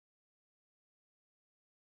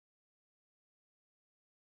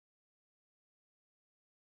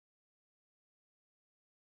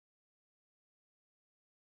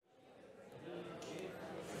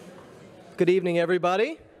Good evening,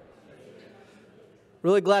 everybody.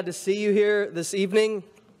 Really glad to see you here this evening.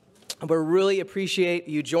 We really appreciate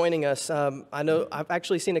you joining us. I know I've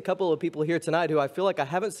actually seen a couple of people here tonight who I feel like I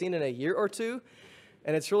haven't seen in a year or two,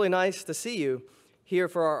 and it's really nice to see you here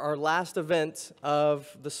for our last event of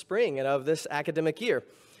the spring and of this academic year.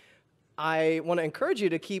 I want to encourage you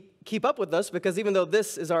to keep up with us, because even though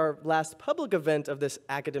this is our last public event of this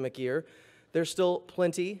academic year, there's still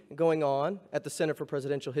plenty going on at the Center for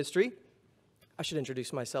Presidential History. I should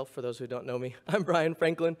introduce myself for those who don't know me. I'm Brian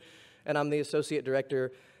Franklin, and I'm the Associate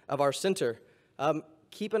Director of our center.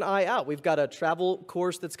 Keep an eye out. We've got a travel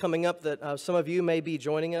course that's coming up that some of you may be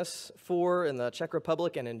joining us for in the Czech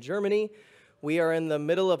Republic and in Germany. We are in the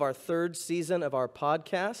middle of our third season of our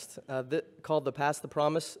podcast called The Past, the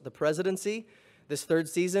Promise, the Presidency. This third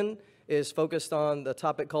season is focused on the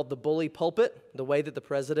topic called the bully pulpit, the way that the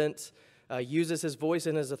president uses his voice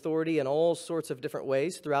and his authority in all sorts of different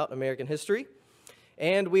ways throughout American history.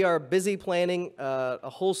 And we are busy planning a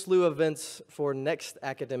whole slew of events for next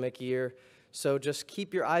academic year. So just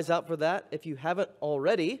keep your eyes out for that. If you haven't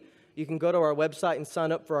already, you can go to our website and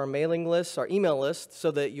sign up for our mailing list, our email list, so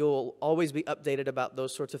that you'll always be updated about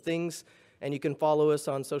those sorts of things. And you can follow us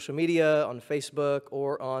on social media, on Facebook,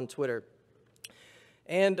 or on Twitter.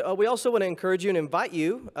 And we also want to encourage you and invite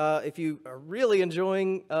you, if you are really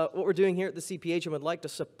enjoying what we're doing here at the CPH and would like to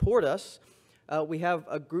support us, we have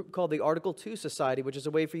a group called the Article 2 Society, which is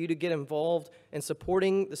a way for you to get involved in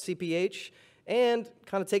supporting the CPH and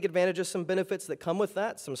kind of take advantage of some benefits that come with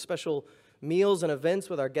that, some special meals and events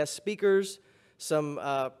with our guest speakers, some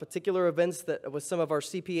particular events that with some of our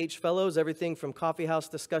CPH fellows, everything from coffee house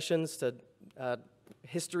discussions to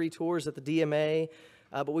history tours at the DMA,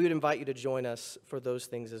 but we would invite you to join us for those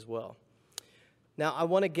things as well. Now, I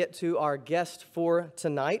want to get to our guest for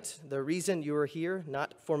tonight. The reason you are here,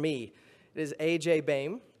 not for me. It is A.J.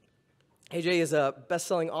 Baime. A.J. is a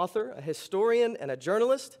best-selling author, a historian, and a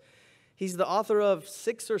journalist. He's the author of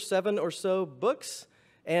 6 or 7 or so books,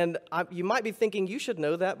 and you might be thinking you should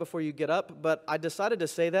know that before you get up, but I decided to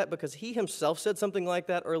say that because he himself said something like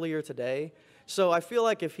that earlier today. So I feel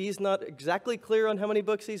like if he's not exactly clear on how many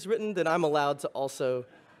books he's written, then I'm allowed to also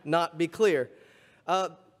not be clear.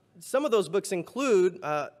 Some of those books include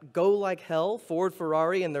Go Like Hell, Ford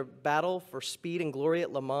Ferrari and their battle for speed and glory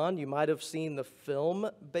at Le Mans. You might have seen the film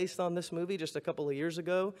based on this movie just a couple of years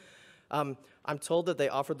ago. I'm told that they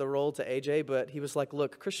offered the role to AJ, but he was like,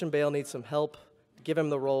 look, Christian Bale needs some help. Give him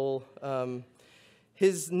the role.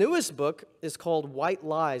 His newest book is called White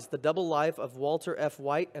Lies, The Double Life of Walter F.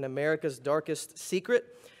 White and America's Darkest Secret.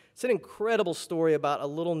 It's an incredible story about a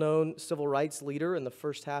little-known civil rights leader in the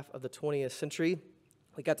first half of the 20th century.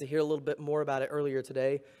 We got to hear a little bit more about it earlier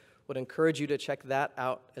today. Would encourage you to check that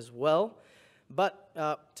out as well. But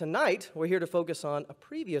tonight, we're here to focus on a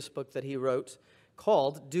previous book that he wrote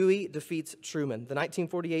called Dewey Defeats Truman, the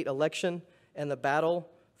 1948 election and the battle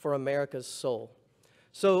for America's soul.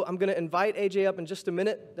 So I'm going to invite AJ up in just a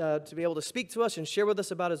minute to be able to speak to us and share with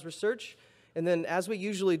us about his research. And then, as we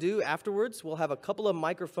usually do afterwards, we'll have a couple of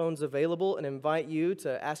microphones available and invite you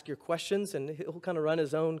to ask your questions, and he'll kind of run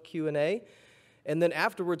his own Q&A. And then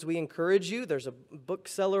afterwards, we encourage you. There's a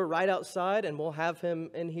bookseller right outside, and we'll have him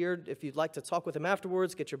in here if you'd like to talk with him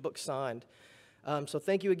afterwards, get your book signed. So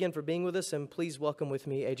thank you again for being with us, and please welcome with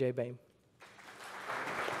me A.J. Baime.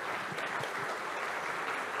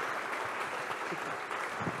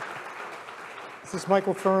 Is this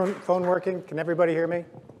microphone working? Can everybody hear me?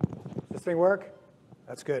 Does this thing work?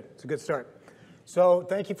 That's good. It's a good start. So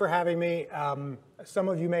thank you for having me. Some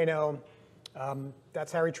of you may know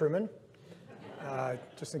that's Harry Truman.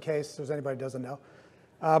 Just in case there's anybody who doesn't know.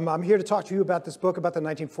 I'm here to talk to you about this book about the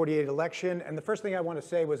 1948 election. And the first thing I want to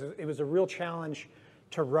say was it was a real challenge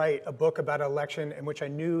to write a book about an election in which I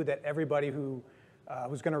knew that everybody who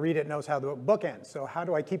was going to read it knows how the book ends. So how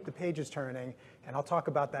do I keep the pages turning? And I'll talk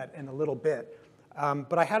about that in a little bit.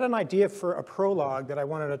 But I had an idea for a prologue that I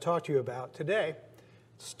wanted to talk to you about today. It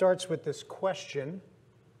starts with this question.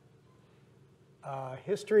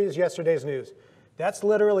 History is yesterday's news. That's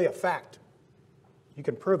literally a fact. You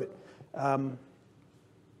can prove it.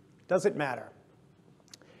 Does it matter?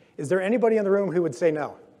 Is there anybody in the room who would say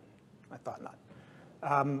no? I thought not.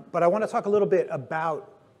 But I want to talk a little bit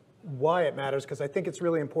about why it matters, because I think it's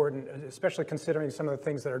really important, especially considering some of the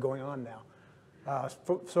things that are going on now.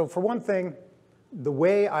 So for one thing, the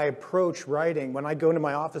way I approach writing, when I go into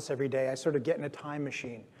my office every day, I sort of get in a time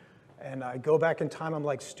machine. And I go back in time, I'm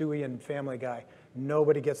like Stewie and Family Guy.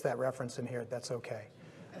 Nobody gets that reference in here. That's okay.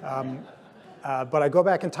 But I go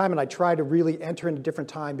back in time and I try to really enter into a different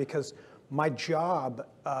time, because my job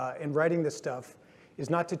in writing this stuff is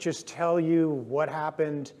not to just tell you what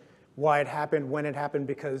happened why it happened, when it happened,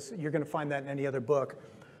 because you're going to find that in any other book.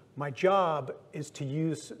 My job is to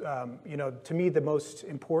use, to me, the most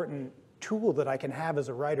important tool that I can have as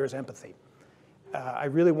a writer is empathy. I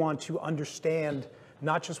really want to understand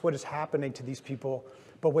not just what is happening to these people,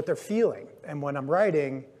 but what they're feeling. And when I'm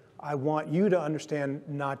writing, I want you to understand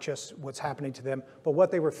not just what's happening to them, but what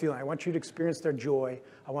they were feeling. I want you to experience their joy.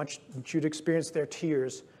 I want you to experience their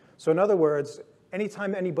tears. So in other words,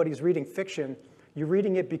 anytime anybody's reading fiction, you're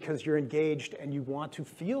reading it because you're engaged and you want to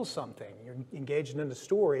feel something. You're engaged in the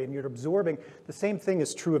story and you're absorbing. The same thing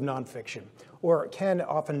is true of nonfiction, or can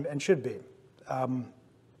often and should be.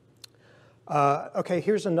 Okay,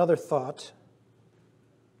 here's another thought.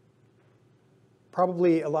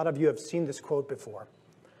 Probably a lot of you have seen this quote before.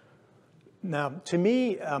 Now, to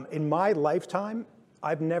me, in my lifetime,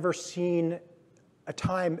 I've never seen a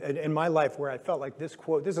time in my life where I felt like this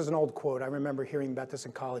quote, this is an old quote, I remember hearing about this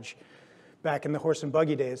in college back in the horse and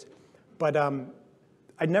buggy days, but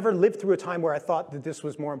I'd never lived through a time where I thought that this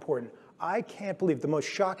was more important. I can't believe the most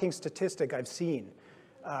shocking statistic I've seen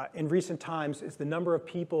in recent times is the number of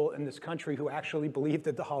people in this country who actually believe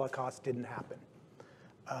that the Holocaust didn't happen.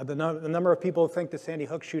 The number of people who think the Sandy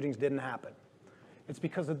Hook shootings didn't happen. It's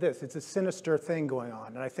because of this. It's a sinister thing going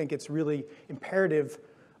on, and I think it's really imperative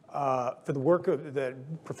for the work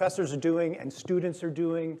that professors are doing and students are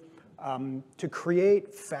doing to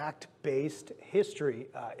create fact-based history,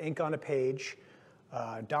 ink on a page,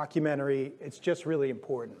 documentary. It's just really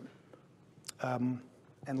important.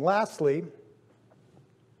 And lastly,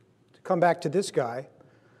 to come back to this guy,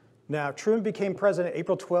 now Truman became president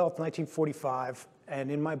April 12th, 1945, and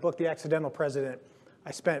in my book, The Accidental President,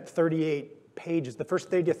 I spent 38 pages. The first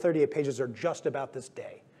 30 to 38 pages are just about this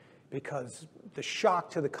day, because the shock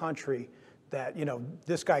to the country that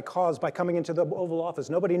this guy caused by coming into the Oval Office,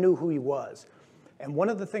 nobody knew who he was. And one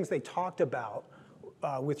of the things they talked about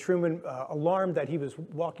with Truman, alarmed that he was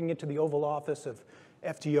walking into the Oval Office of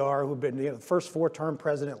FDR, who'd been the first four-term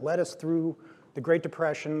president, led us through the Great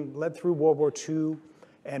Depression, led through World War II,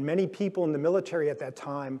 and many people in the military at that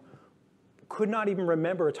time could not even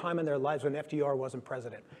remember a time in their lives when FDR wasn't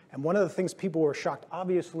president. And one of the things people were shocked,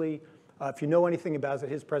 obviously, if you know anything about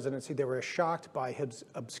his presidency, they were shocked by his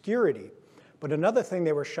obscurity. But another thing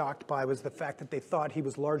they were shocked by was the fact that they thought he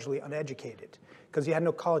was largely uneducated because he had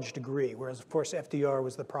no college degree, whereas, of course, FDR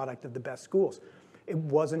was the product of the best schools. It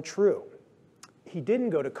wasn't true. He didn't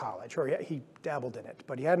go to college, or he dabbled in it,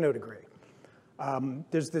 but he had no degree.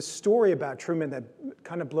 There's this story about Truman that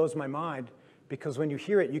kind of blows my mind, because when you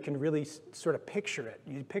hear it, you can really sort of picture it.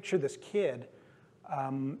 You picture this kid.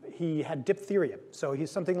 He had diphtheria, so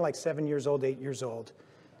he's something like 7 years old, 8 years old.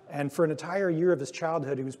 And for an entire year of his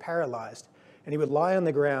childhood, he was paralyzed. And he would lie on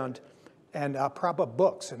the ground and prop up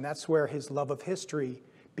books, and that's where his love of history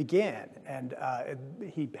began. And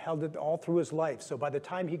he held it all through his life. So by the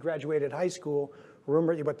time he graduated high school,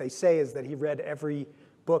 what they say is that he read every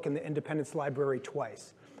book in the Independence Library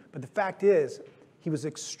twice. But the fact is, he was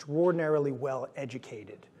extraordinarily well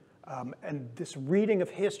educated. And this reading of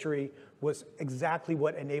history was exactly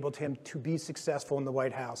what enabled him to be successful in the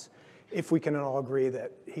White House, if we can all agree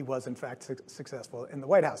that he was, in fact, successful in the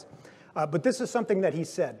White House. But this is something that he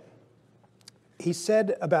said. He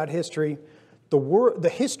said about history,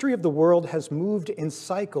 the history of the world has moved in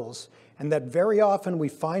cycles, and that very often we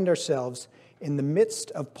find ourselves in the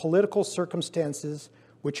midst of political circumstances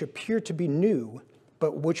which appear to be new,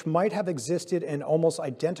 but which might have existed in almost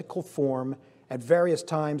identical form at various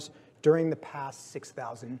times during the past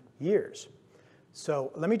 6,000 years.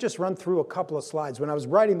 So let me just run through a couple of slides. When I was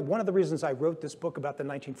writing, one of the reasons I wrote this book about the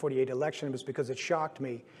 1948 election was because it shocked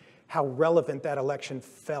me how relevant that election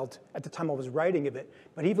felt at the time I was writing of it,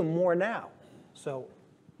 but even more now. So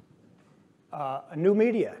a new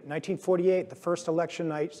media, 1948, the first election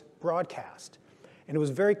night broadcast. And it was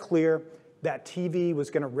very clear that TV was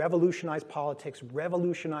going to revolutionize politics,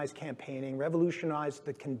 revolutionize campaigning, revolutionize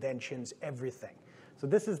the conventions, everything. So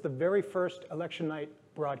this is the very first election night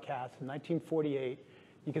broadcast in 1948.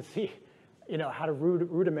 You can see, how to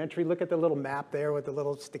rudimentary. Look at the little map there with the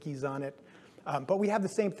little stickies on it. But we have the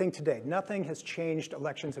same thing today. Nothing has changed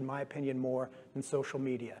elections, in my opinion, more than social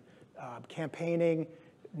media. Campaigning,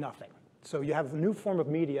 nothing. So you have a new form of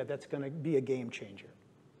media that's going to be a game changer.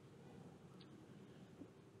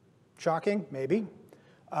 Shocking, maybe.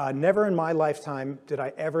 Never in my lifetime did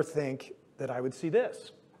I ever think that I would see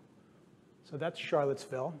this. So that's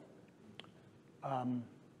Charlottesville.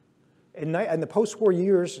 In the post-war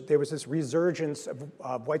years, there was this resurgence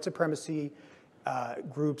of white supremacy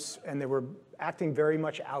groups, and they were acting very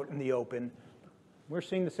much out in the open. We're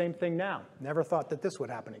seeing the same thing now. Never thought that this would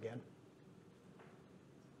happen again.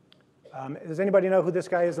 Does anybody know who this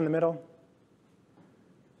guy is in the middle?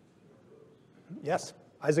 Yes,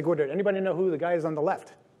 Isaac Woodard. Anybody know who the guy is on the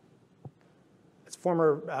left? It's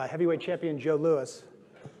former heavyweight champion Joe Louis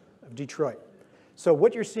of Detroit. So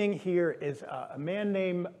what you're seeing here is a man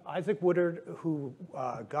named Isaac Woodard who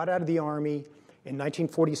got out of the Army in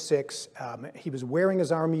 1946. He was wearing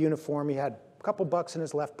his Army uniform. He had a couple bucks in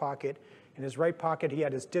his left pocket. In his right pocket, he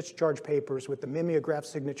had his discharge papers with the mimeographed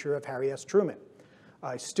signature of Harry S. Truman.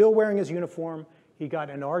 Still wearing his uniform, he got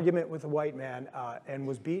in an argument with a white man and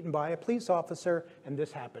was beaten by a police officer, and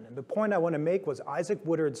this happened. And the point I want to make was Isaac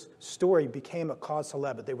Woodard's story became a cause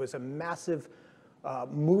célèbre. There was a massive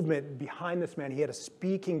movement behind this man. He had a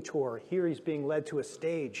speaking tour. Here he's being led to a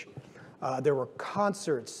stage. There were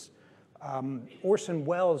concerts. Orson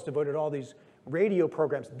Welles devoted all these radio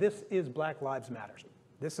programs. This is Black Lives Matter.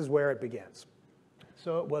 This is where it begins.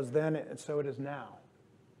 So it was then, and so it is now.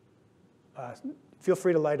 Feel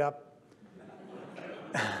free to light up.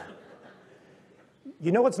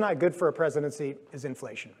 You know what's not good for a presidency is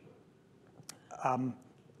inflation.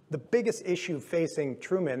 The biggest issue facing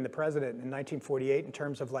Truman, the president, in 1948 in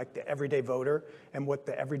terms of like the everyday voter and what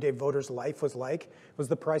the everyday voter's life was like was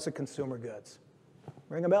the price of consumer goods.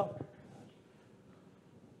 Ring a bell?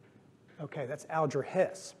 Okay, that's Alger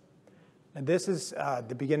Hiss. And this is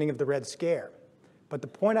the beginning of the Red Scare. But the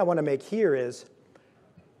point I want to make here is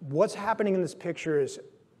what's happening in this picture is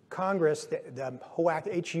Congress, the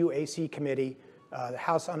HUAC committee, the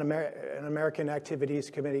House Un-American Activities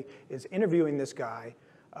Committee is interviewing this guy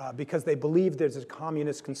because they believe there's a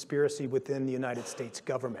communist conspiracy within the United States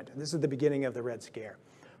government. And this is the beginning of the Red Scare.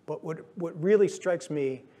 But what really strikes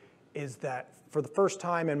me is that for the first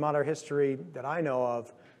time in modern history that I know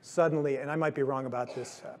of, suddenly, and I might be wrong about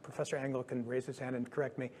this, Professor Engel can raise his hand and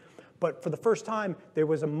correct me, but for the first time, there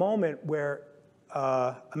was a moment where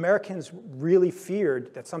Americans really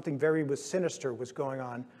feared that something very sinister was going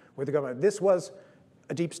on with the government. This was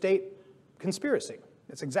a deep state conspiracy.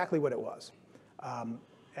 That's exactly what it was.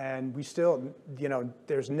 And we still,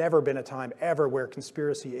 there's never been a time ever where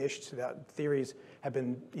conspiracy-ish theories have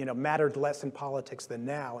been, mattered less in politics than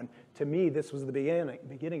now. And to me, this was the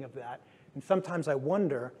beginning of that. And sometimes I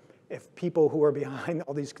wonder if people who are behind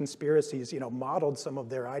all these conspiracies, modeled some of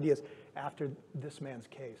their ideas after this man's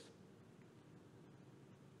case.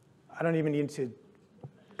 I don't even need to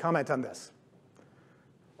comment on this.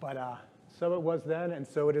 But so it was then, and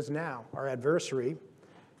so it is now. Our adversary,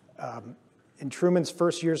 in Truman's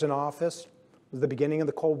first years in office, was the beginning of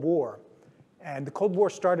the Cold War. And the Cold War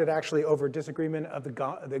started actually over disagreement of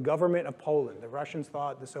the government of Poland. The Russians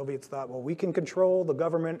thought, the Soviets thought, well, we can control the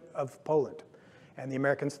government of Poland. And the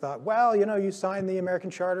Americans thought, well, you signed the American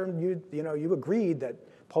Charter, and you agreed that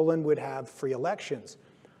Poland would have free elections.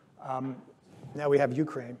 Now we have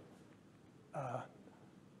Ukraine.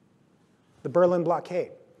 The Berlin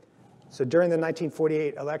blockade. So during the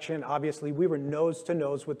 1948 election, obviously, we were nose to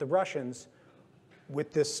nose with the Russians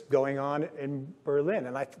with this going on in Berlin.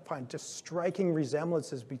 And I find just striking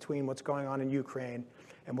resemblances between what's going on in Ukraine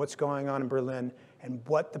and what's going on in Berlin and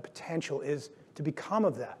what the potential is to become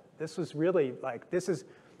of that. This was really like,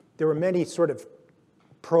 there were many sort of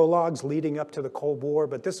prologues leading up to the Cold War,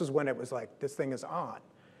 but this is when it was like, this thing is on.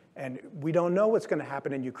 And we don't know what's going to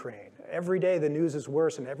happen in Ukraine. Every day the news is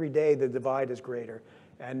worse, and every day the divide is greater.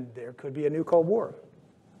 And there could be a new Cold War.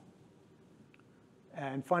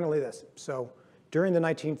 And finally this. So during the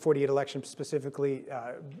 1948 election, specifically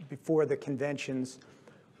before the conventions,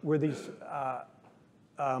 were these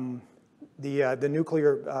the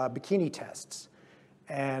nuclear bikini tests.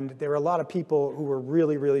 And there were a lot of people who were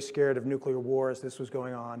really, really scared of nuclear war as this was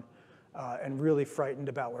going on. And really frightened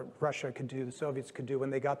about what Russia could do, the Soviets could do when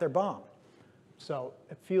they got their bomb. So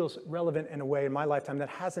it feels relevant in a way in my lifetime that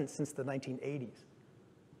hasn't since the 1980s.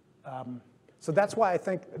 So that's why I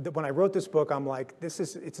think that when I wrote this book, I'm like,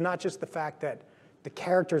 it's not just the fact that the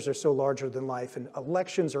characters are so larger than life, and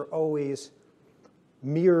elections are always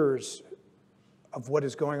mirrors of what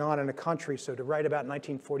is going on in a country. So to write about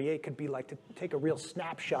 1948 could be like to take a real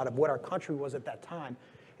snapshot of what our country was at that time.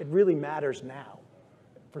 It really matters now,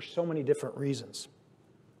 for so many different reasons.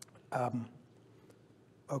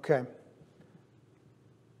 Okay.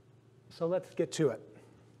 So let's get to it.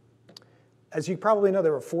 As you probably know,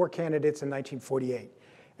 there were 4 candidates in 1948.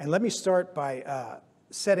 And let me start by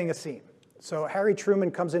setting a scene. So Harry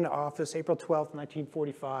Truman comes into office April 12th,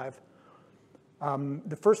 1945.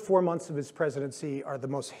 The first 4 months of his presidency are the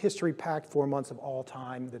most history-packed 4 months of all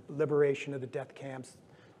time. The liberation of the death camps,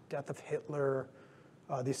 death of Hitler,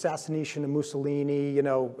 the assassination of Mussolini,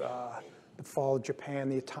 the the fall of Japan,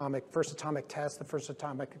 the first atomic test, the first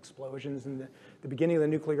atomic explosions, and the beginning of the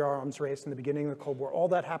nuclear arms race, and the beginning of the Cold War. All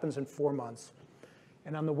that happens in 4 months.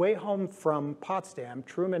 And on the way home from Potsdam,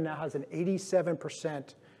 Truman now has an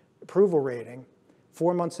 87% approval rating,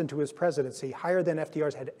 4 months into his presidency, higher than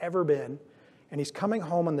FDR's had ever been. And he's coming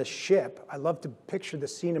home on the ship. I love to picture the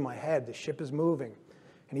scene in my head. The ship is moving.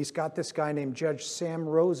 And he's got this guy named Judge Sam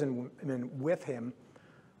Rosenman with him.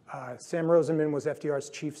 Sam Rosenman was FDR's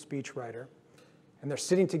chief speechwriter. And they're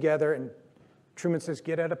sitting together, and Truman says,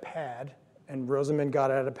 "Get out a pad." And Rosenman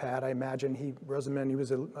got out a pad. I imagine he was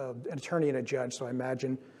an attorney and a judge, so I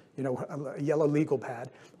imagine, a yellow legal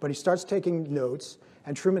pad. But he starts taking notes,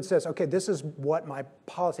 and Truman says, "Okay, this is what my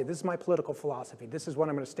policy, this is my political philosophy. This is what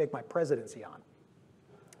I'm going to stake my presidency on."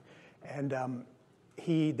 And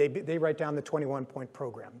they write down the 21-point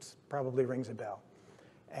programs. Probably rings a bell.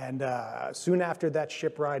 And soon after that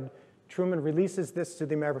ship ride, Truman releases this to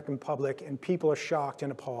the American public, and people are shocked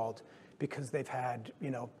and appalled because they've had,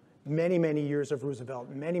 many, many years of Roosevelt,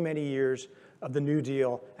 many, many years of the New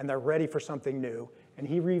Deal, and they're ready for something new. And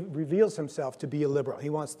he reveals himself to be a liberal. He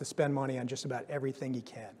wants to spend money on just about everything he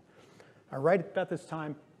can. Right about this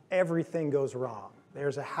time, everything goes wrong.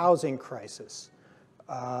 There's a housing crisis.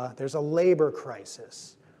 There's a labor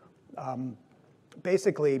crisis.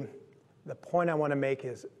 Basically, the point I want to make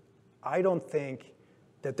is I don't think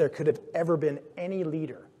that there could have ever been any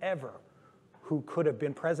leader, ever, who could have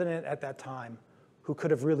been president at that time, who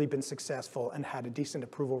could have really been successful and had a decent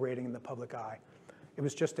approval rating in the public eye. It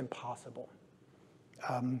was just impossible.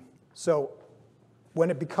 So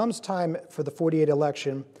when it becomes time for the 48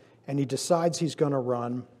 election and he decides he's going to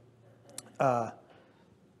run, the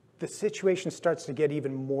situation starts to get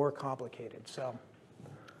even more complicated. So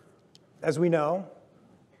as we know,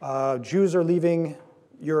 Jews are leaving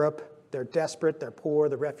Europe. They're desperate, they're poor,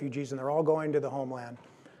 they're refugees, and they're all going to the homeland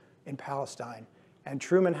in Palestine. And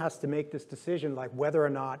Truman has to make this decision, like whether or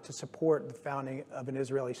not to support the founding of an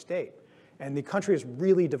Israeli state. And the country is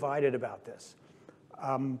really divided about this.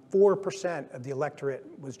 4% of the electorate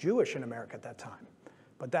was Jewish in America at that time.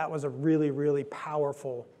 But that was a really, really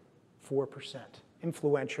powerful 4%,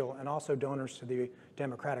 influential, and also donors to the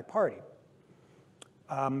Democratic Party.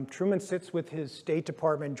 Truman sits with his State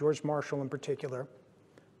Department, George Marshall in particular,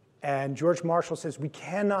 and George Marshall says, we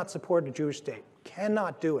cannot support a Jewish state,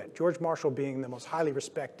 cannot do it. George Marshall being the most highly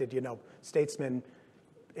respected, statesman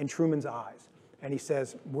in Truman's eyes. And he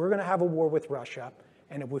says, we're going to have a war with Russia,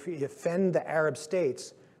 and if we offend the Arab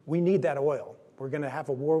states, we need that oil. We're going to have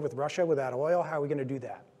a war with Russia without oil. How are we going to do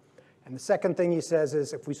that? And the second thing he says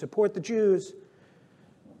is, if we support the Jews,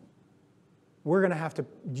 we're going to have to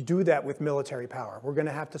do that with military power. We're going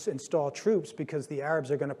to have to install troops because the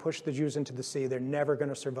Arabs are going to push the Jews into the sea. They're never going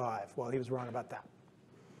to survive. Well, he was wrong about that.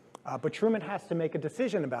 But Truman has to make a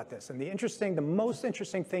decision about this. And the most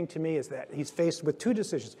interesting thing to me is that he's faced with two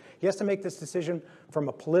decisions. He has to make this decision from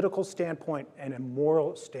a political standpoint and a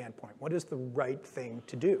moral standpoint. What is the right thing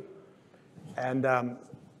to do? And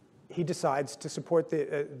he decides to support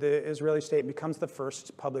the Israeli state and becomes the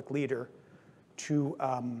first public leader to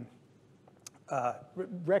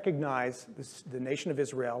recognize the nation of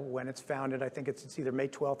Israel when it's founded. I think it's either May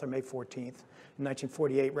 12th or May 14th in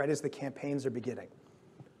 1948, right as the campaigns are beginning.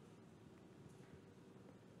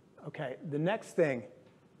 Okay, the next thing,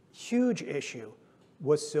 huge issue,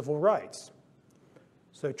 was civil rights.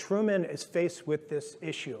 So Truman is faced with this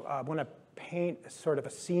issue. I want to paint sort of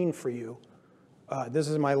a scene for you. This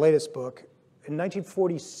is my latest book. In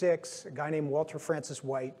 1946, a guy named Walter Francis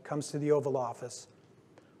White comes to the Oval Office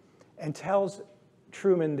and tells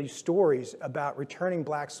Truman these stories about returning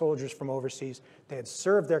black soldiers from overseas. They had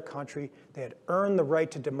served their country. They had earned the right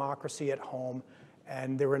to democracy at home.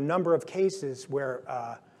 And there were a number of cases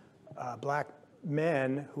where black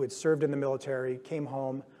men who had served in the military came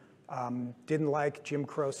home, didn't like Jim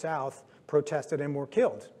Crow South, protested and were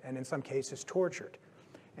killed, and in some cases tortured.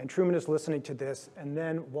 And Truman is listening to this, and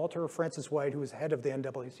then Walter Francis White, who was head of the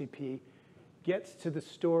NAACP, gets to the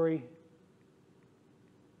story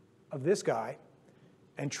of this guy,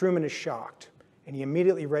 and Truman is shocked. And he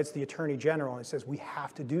immediately writes the Attorney General and says, we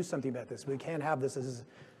have to do something about this. We can't have this.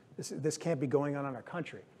 This can't be going on in our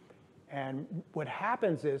country. And what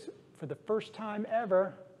happens is, for the first time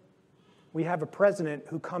ever, we have a president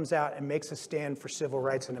who comes out and makes a stand for civil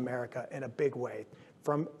rights in America in a big way.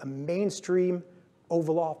 From a mainstream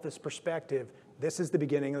Oval Office perspective, this is the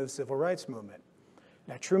beginning of the civil rights movement.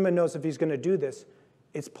 Now, Truman knows if he's going to do this,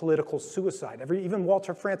 it's political suicide. Even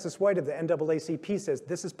Walter Francis White of the NAACP says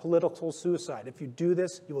this is political suicide. If you do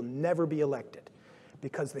this, you will never be elected,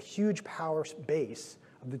 because the huge power base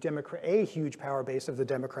of the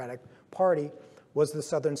Democratic Party was the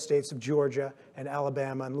southern states of Georgia and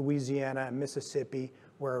Alabama and Louisiana and Mississippi,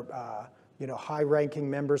 where high-ranking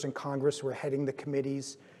members in Congress were heading the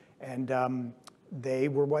committees, and they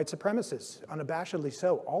were white supremacists, unabashedly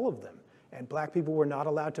so, all of them. And black people were not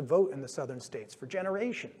allowed to vote in the southern states for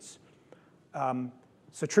generations.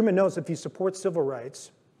 So Truman knows if he supports civil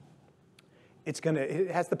rights,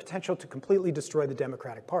 it has the potential to completely destroy the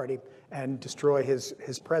Democratic Party and destroy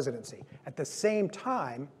his presidency. At the same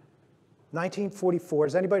time, 1944,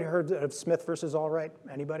 has anybody heard of Smith versus Allwright?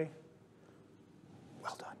 Anybody?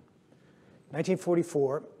 Well done.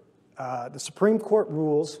 1944, the Supreme Court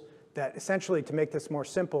rules that essentially, to make this more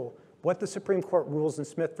simple, what the Supreme Court rules in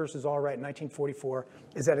Smith versus Allwright in 1944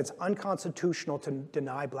 is that it's unconstitutional to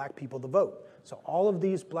deny black people the vote. So all of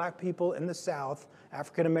these black people in the South,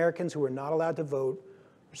 African Americans who were not allowed to vote,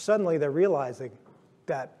 suddenly they're realizing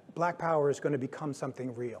that black power is going to become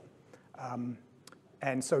something real.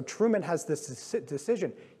 And so Truman has this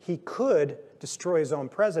decision. He could destroy his own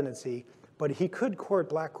presidency, but he could court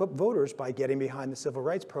black voters by getting behind the civil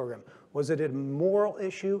rights program. Was it a moral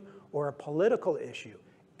issue or a political issue?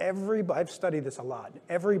 I've studied this a lot.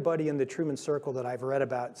 Everybody in the Truman Circle that I've read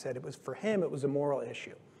about said for him, it was a moral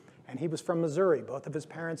issue. And he was from Missouri. Both of his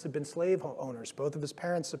parents had been slave owners. Both of his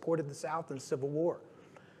parents supported the South in the Civil War.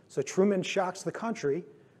 So Truman shocks the country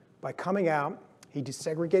by coming out. He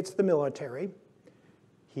desegregates the military.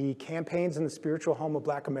 He campaigns in the spiritual home of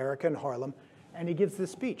Black America in Harlem, and he gives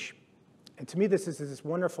this speech. And to me, this is this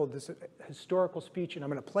wonderful, this historical speech, and I'm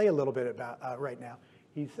going to play a little bit about right now.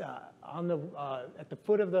 He's at the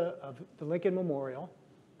foot of the Lincoln Memorial,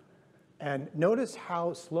 and notice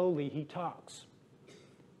how slowly he talks.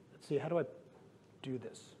 Let's see, how do I do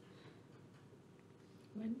this?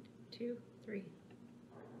 1, 2, 3.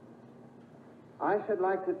 I should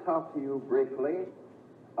like to talk to you briefly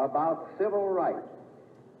about civil rights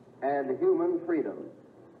and human freedom.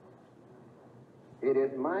 It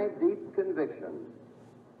is my deep conviction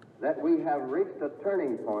that we have reached a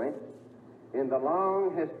turning point in the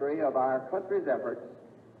long history of our country's efforts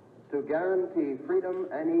to guarantee freedom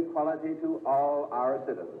and equality to all our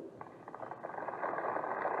citizens.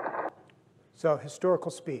 So,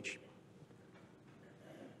 historical speech.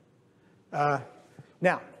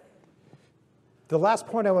 Now, the last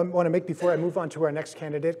point I want to make before I move on to our next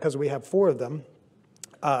candidate, because we have 4 of them,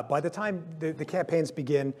 by the time the campaigns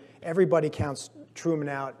begin, everybody counts Truman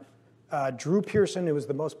out. Drew Pearson, who was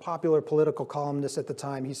the most popular political columnist at the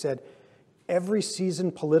time, he said, "Every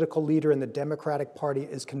seasoned political leader in the Democratic Party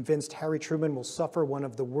is convinced Harry Truman will suffer one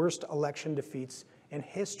of the worst election defeats in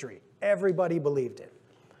history." Everybody believed it.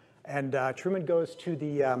 And Truman goes to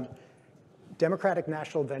the Democratic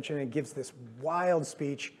National Convention and gives this wild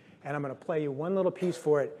speech, and I'm going to play you one little piece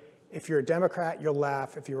for it. If you're a Democrat, you'll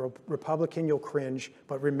laugh. If you're a Republican, you'll cringe.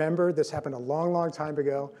 But remember, this happened a long, long time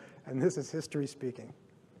ago, and this is history speaking.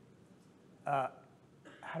 How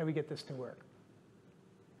do we get this to work?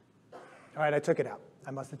 All right, I took it out.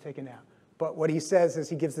 I must have taken it out. But what he says is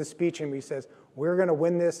he gives this speech, and he says, "We're going to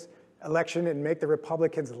win this election and make the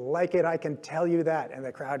Republicans like it. I can tell you that." And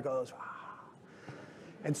the crowd goes, "Ah."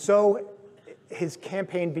 And so his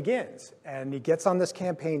campaign begins, and he gets on this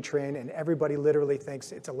campaign train, and everybody literally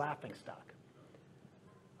thinks it's a laughingstock.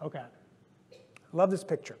 Okay. Love this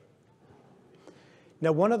picture.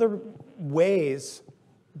 Now, one of the ways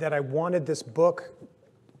that I wanted this book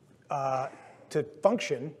to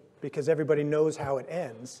function, because everybody knows how it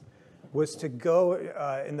ends, was to go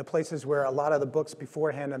in the places where a lot of the books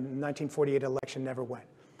beforehand in the 1948 election never went.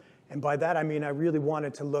 And by that, I mean I really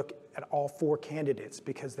wanted to look at all 4 candidates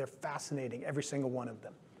because they're fascinating, every single one of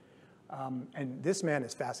them. And this man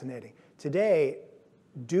is fascinating. Today,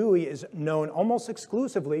 Dewey is known almost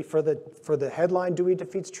exclusively for the headline Dewey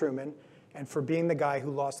Defeats Truman and for being the guy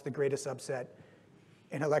who lost the greatest upset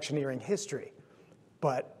in electioneering history.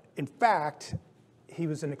 But in fact, he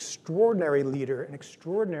was an extraordinary leader, an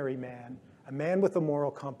extraordinary man, a man with a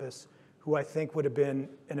moral compass who I think would have been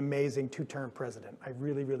an amazing 2-term president. I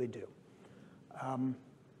really, really do.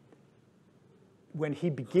 When he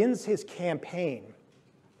begins his campaign,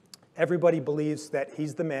 everybody believes that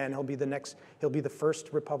he's the man. He'll be the first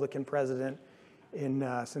Republican president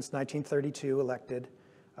since 1932 elected.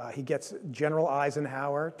 He gets General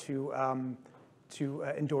Eisenhower to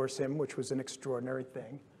endorse him, which was an extraordinary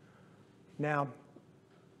thing. Now,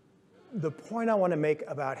 the point I want to make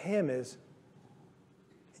about him is,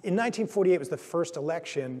 in 1948 was the first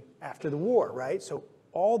election after the war, right? So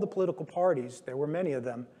all the political parties, there were many of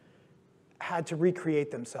them, had to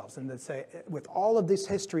recreate themselves and to say, with all of this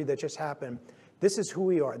history that just happened, this is who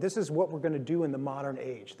we are. This is what we're going to do in the modern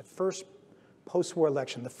age. The first post-war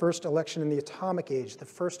election, the first election in the atomic age, the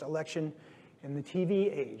first election in the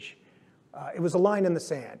TV age, it was a line in the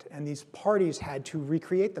sand, and these parties had to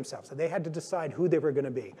recreate themselves. So they had to decide who they were going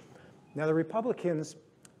to be. Now, the Republicans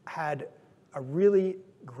had a really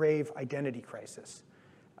grave identity crisis.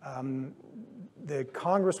 The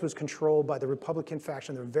Congress was controlled by the Republican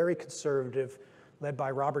faction. They were very conservative, led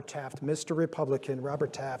by Robert Taft, Mr. Republican,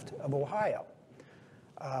 Robert Taft of Ohio,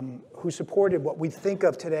 who supported what we think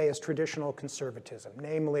of today as traditional conservatism,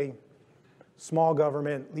 namely small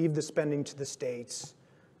government, leave the spending to the states,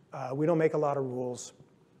 we don't make a lot of rules.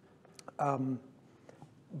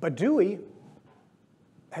 But Dewey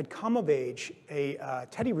had come of age a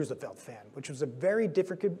Teddy Roosevelt fan, which was a very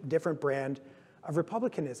different brand of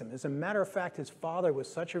republicanism. As a matter of fact, his father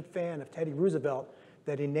was such a fan of Teddy Roosevelt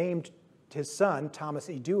that he named his son Thomas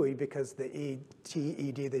E. Dewey because the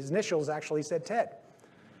E-T-E-D, the initials actually said Ted.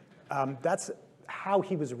 That's how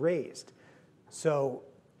he was raised. So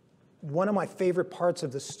one of my favorite parts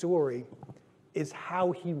of the story is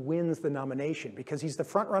how he wins the nomination, because he's the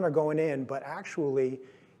front runner going in, but actually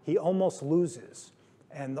he almost loses.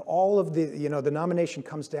 And all of the, the nomination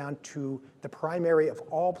comes down to the primary of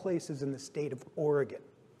all places in the state of Oregon.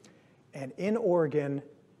 And in Oregon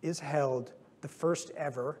is held the first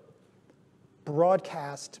ever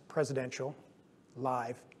broadcast presidential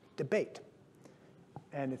live debate.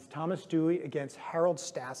 And it's Thomas Dewey against Harold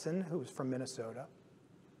Stassen, who was from Minnesota.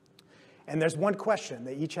 And there's one question,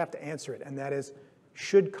 they each have to answer it, and that is,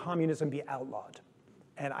 should communism be outlawed?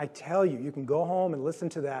 And I tell you, you can go home and listen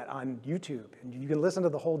to that on YouTube, and you can listen to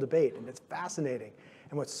the whole debate, and it's fascinating.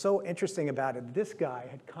 And what's so interesting about it, this guy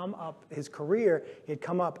had come up, his career, he had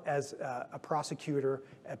come up as a prosecutor,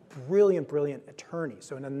 a brilliant, brilliant attorney.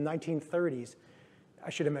 So in the 1930s,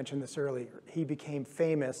 I should have mentioned this earlier, he became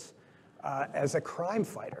famous as a crime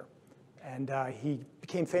fighter. And he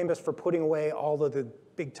became famous for putting away all of the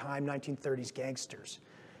big-time 1930s gangsters.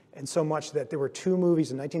 And so much that there were two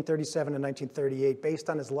movies in 1937 and 1938 based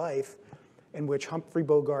on his life in which Humphrey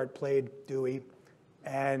Bogart played Dewey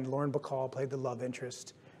and Lauren Bacall played the love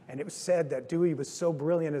interest. And it was said that Dewey was so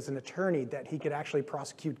brilliant as an attorney that he could actually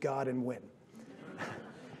prosecute God and win.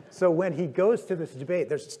 So when he goes to this debate,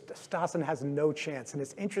 Stassen has no chance. And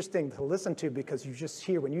it's interesting to listen to because you just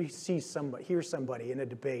hear, when you hear somebody in a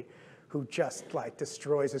debate who just like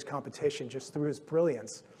destroys his competition just through his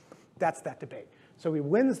brilliance, that's that debate. So he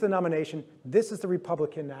wins the nomination. This is the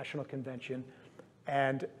Republican National Convention.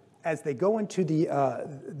 And as they go into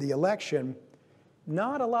the election,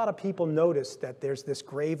 not a lot of people notice that there's this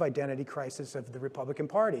grave identity crisis of the Republican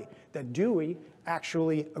Party, that Dewey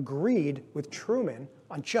actually agreed with Truman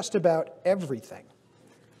on just about everything.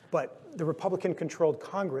 But the Republican-controlled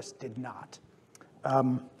Congress did not.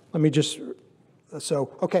 Let me just,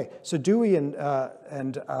 so Dewey and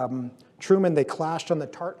Truman, they clashed on the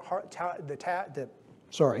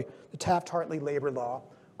Taft-Hartley labor law,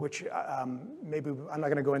 which maybe I'm not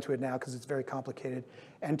going to go into it now because it's very complicated,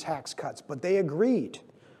 and tax cuts. But they agreed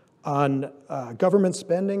on government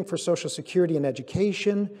spending for Social Security and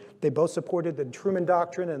education. They both supported the Truman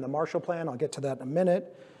Doctrine and the Marshall Plan. I'll get to that in a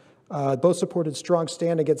minute. Both supported strong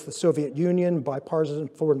stand against the Soviet Union, bipartisan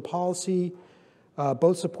foreign policy.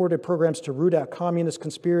 Both supported programs to root out communist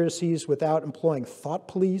conspiracies without employing thought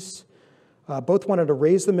police. Both wanted to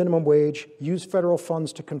raise the minimum wage, use federal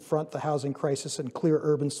funds to confront the housing crisis and clear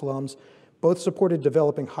urban slums. Both supported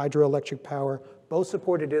developing hydroelectric power. Both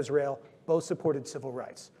supported Israel. Both supported civil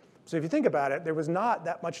rights. So if you think about it, there was not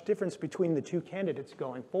that much difference between the two candidates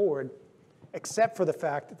going forward, except for the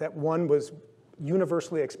fact that one was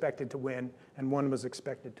universally expected to win and one was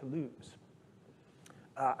expected to lose.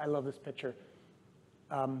 I love this picture.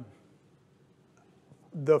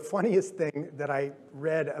 The funniest thing that I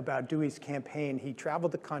read about Dewey's campaign, he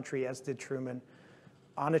traveled the country, as did Truman,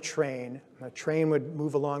 on a train. The train would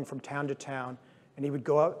move along from town to town, and he would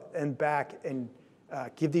go out and back and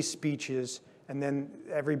give these speeches, and then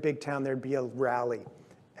every big town there'd be a rally.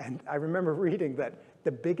 And I remember reading that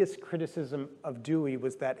the biggest criticism of Dewey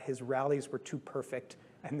was that his rallies were too perfect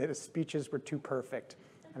and that his speeches were too perfect.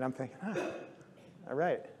 And I'm thinking, all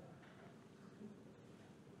right.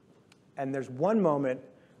 And there's one moment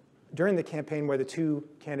during the campaign where the two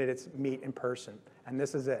candidates meet in person, and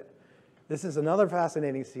this is it. This is another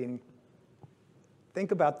fascinating scene.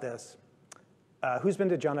 Think about this. Who's been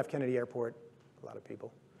to John F. Kennedy Airport? A lot of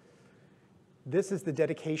people. This is the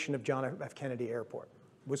dedication of John F. Kennedy Airport.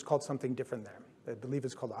 It was called something different there. I believe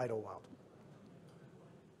it's called Idlewild.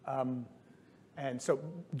 And so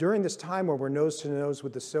during this time where we're nose to nose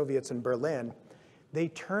with the Soviets in Berlin, they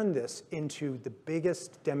turned this into the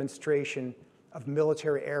biggest demonstration of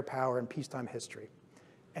military air power in peacetime history.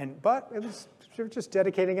 But it was They're just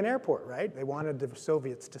dedicating an airport, right? They wanted the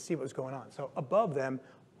Soviets to see what was going on. So above them,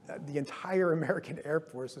 the entire American Air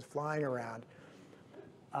Force is flying around.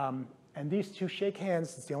 And these two shake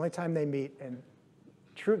hands. It's the only time they meet. And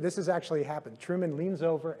this has actually happened. Truman leans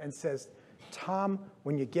over and says, "Tom,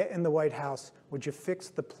 when you get in the White House, would you fix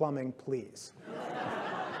the plumbing, please?"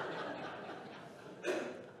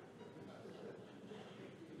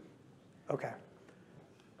 Okay.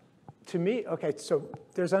 To me, okay, so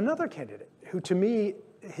there's another candidate who, to me,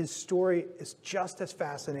 his story is just as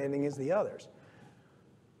fascinating as the others.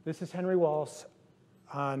 This is Henry Wallace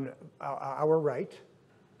on our right.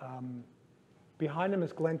 Behind him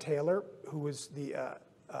is Glenn Taylor, who was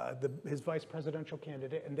his vice presidential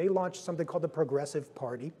candidate, and they launched something called the Progressive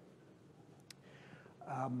Party.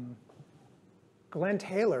 Glenn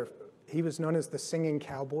Taylor, he was known as the singing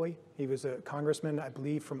cowboy. He was a congressman, I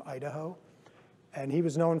believe, from Idaho. And he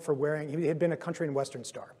was known for he had been a country and western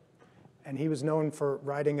star. And he was known for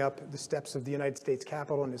riding up the steps of the United States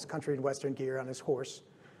Capitol in his country and western gear on his horse.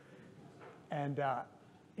 And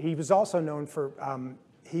he was also known for,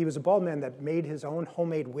 he was a bald man that made his own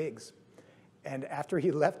homemade wigs. And after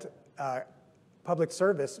he left public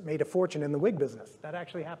service, made a fortune in the wig business. That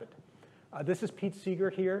actually happened. This is Pete Seeger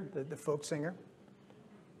here, the folk singer.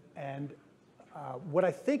 And what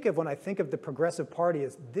I think of when I think of the Progressive Party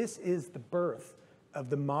is this is the birth of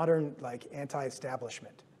the modern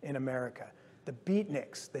anti-establishment in America. The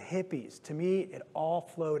beatniks, the hippies, to me, it all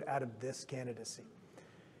flowed out of this candidacy.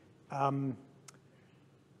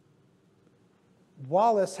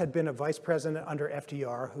 Wallace had been a vice president under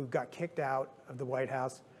FDR who got kicked out of the White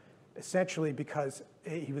House essentially because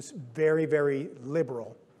he was very, very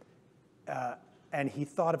liberal, and he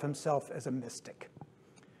thought of himself as a mystic.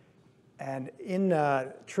 And in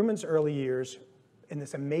Truman's early years, in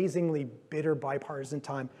this amazingly bitter bipartisan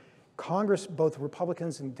time, Congress, both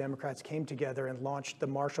Republicans and Democrats, came together and launched the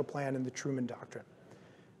Marshall Plan and the Truman Doctrine.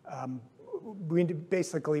 We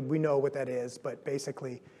know what that is, but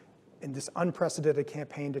basically, in this unprecedented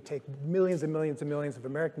campaign to take millions and millions and millions of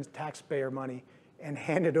American taxpayer money and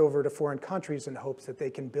hand it over to foreign countries in hopes that they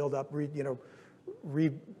can build up,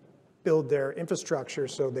 rebuild their infrastructure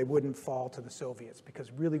so they wouldn't fall to the Soviets,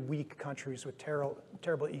 because really weak countries with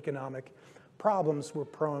terrible economic problems were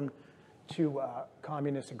prone to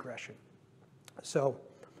communist aggression. So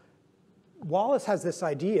Wallace has this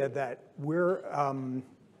idea that we're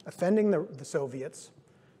offending the Soviets,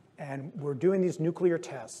 and we're doing these nuclear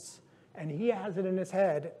tests, and he has it in his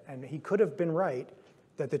head, and he could have been right,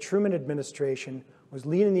 that the Truman administration was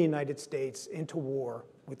leading the United States into war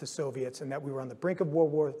with the Soviets, and that we were on the brink of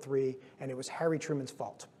World War III, and it was Harry Truman's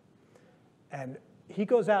fault. And he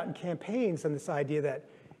goes out and campaigns on this idea that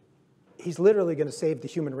he's literally going to save the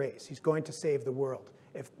human race. He's going to save the world.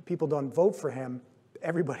 If people don't vote for him,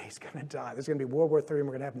 everybody's going to die. There's going to be World War III, and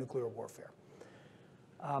we're going to have nuclear warfare.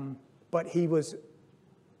 But he was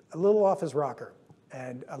a little off his rocker,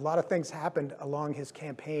 and a lot of things happened along his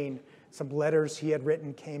campaign. Some letters he had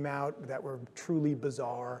written came out that were truly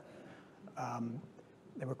bizarre.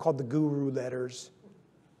 They were called the Guru letters.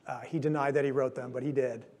 He denied that he wrote them, but he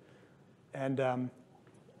did. And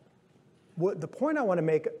the point I want to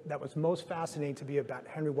make that was most fascinating to me about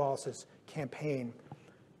Henry Wallace's campaign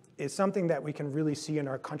is something that we can really see in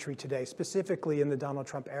our country today, specifically in the Donald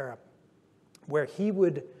Trump era, where he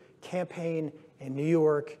would campaign in New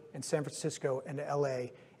York and San Francisco and LA,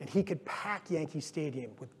 and he could pack Yankee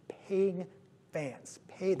Stadium with paying fans,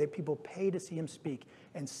 that people pay to see him speak,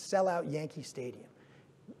 and sell out Yankee Stadium.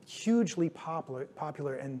 Hugely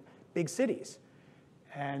popular in big cities.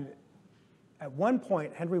 And at one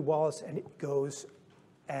point, Henry Wallace goes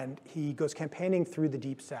campaigning through the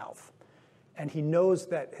Deep South. And he knows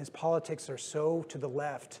that his politics are so to the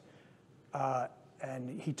left.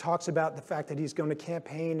 And he talks about the fact that he's going to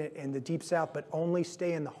campaign in the Deep South, but only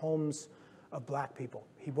stay in the homes of black people.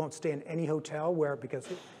 He won't stay in any hotel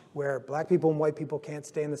where black people and white people can't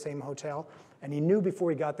stay in the same hotel. And he knew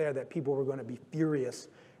before he got there that people were going to be furious,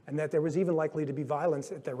 and that there was even likely to be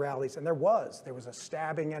violence at their rallies. And there was. There was a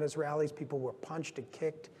stabbing at his rallies. People were punched and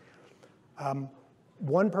kicked.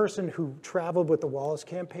 One person who traveled with the Wallace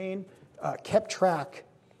campaign kept track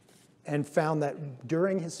and found that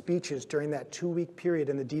during his speeches, during that 2-week period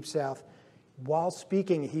in the Deep South, while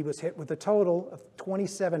speaking, he was hit with a total of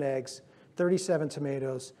 27 eggs, 37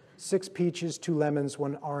 tomatoes, 6 peaches, 2 lemons,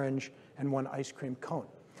 1 orange, and 1 ice cream cone.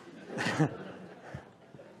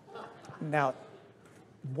 Now,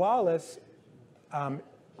 Wallace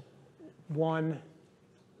won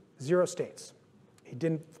 0 states. He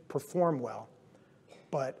didn't perform well,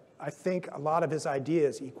 but I think a lot of his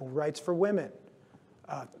ideas, equal rights for women,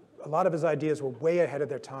 a lot of his ideas were way ahead of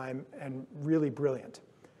their time and really brilliant.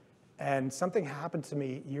 And something happened to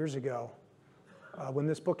me years ago when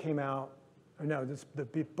this book came out. Or no, the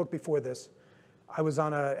book before this. I was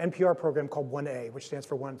on an NPR program called 1A, which stands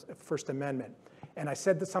for First Amendment. And I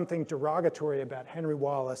said something derogatory about Henry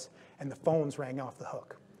Wallace, and the phones rang off the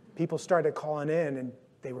hook. People started calling in, and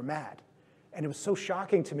they were mad. And it was so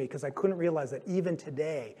shocking to me because I couldn't realize that even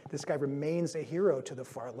today, this guy remains a hero to the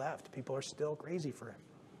far left. People are still crazy for him.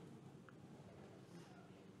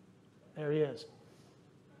 There he is.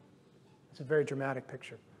 It's a very dramatic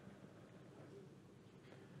picture.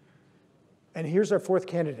 And here's our fourth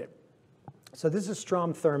candidate. So this is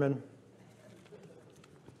Strom Thurmond.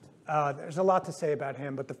 There's a lot to say about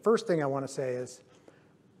him, but the first thing I want to say is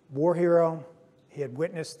war hero. He had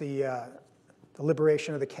witnessed the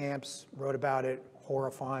liberation of the camps, wrote about it,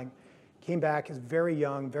 horrifying. Came back as very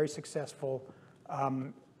young, very successful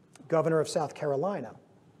governor of South Carolina.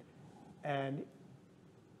 And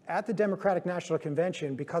at the Democratic National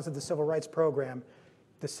Convention, because of the Civil Rights Program,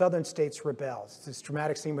 the southern states rebel. It's this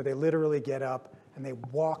dramatic scene where they literally get up and they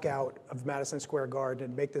walk out of Madison Square Garden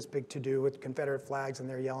and make this big to-do with Confederate flags, and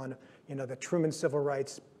they're yelling, you know, the Truman civil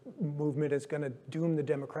rights movement is going to doom the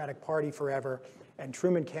Democratic Party forever, and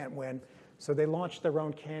Truman can't win. So they launch their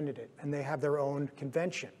own candidate, and they have their own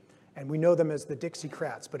convention. And we know them as the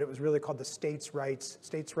Dixiecrats, but it was really called the States' Rights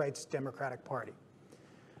Democratic Party.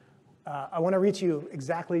 I want to read to you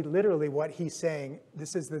exactly, literally, what he's saying.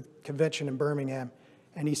 This is the convention in Birmingham.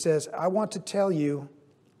 And he says, I want to tell you,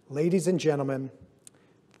 ladies and gentlemen,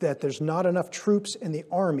 that there's not enough troops in the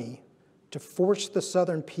Army to force the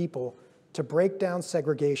Southern people to break down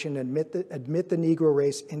segregation and admit the Negro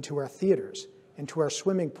race into our theaters, into our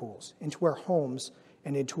swimming pools, into our homes,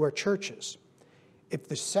 and into our churches. If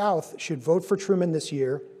the South should vote for Truman this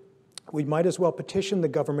year, we might as well petition the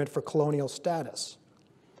government for colonial status.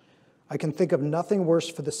 I can think of nothing worse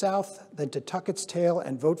for the South than to tuck its tail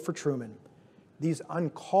and vote for Truman. These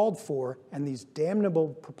uncalled for and these damnable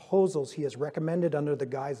proposals he has recommended under the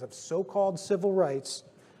guise of so-called civil rights,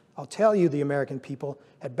 I'll tell you, the American people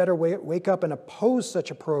had better wake up and oppose such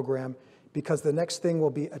a program, because the next thing will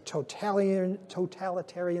be a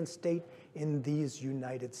totalitarian state in these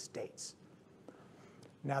United States.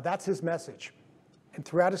 Now that's his message. And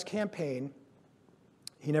throughout his campaign,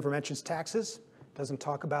 he never mentions taxes, doesn't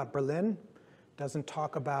talk about Berlin, doesn't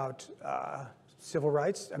talk about civil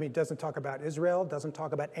rights. I mean, doesn't talk about Israel, doesn't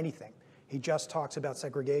talk about anything. He just talks about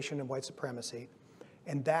segregation and white supremacy.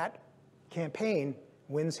 And that campaign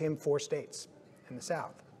wins him 4 states in the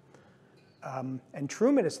South. And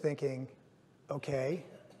Truman is thinking, okay,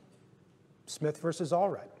 Smith versus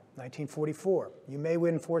Allred, 1944. You may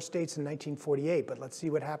win 4 states in 1948, but let's see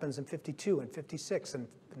what happens in 52 and 56 and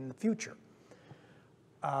in the future.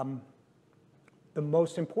 The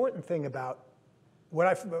most important thing about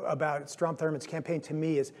Strom Thurmond's campaign to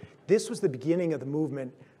me is this was the beginning of the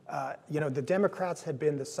movement. The Democrats had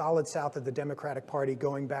been the solid South of the Democratic Party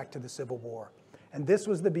going back to the Civil War. And this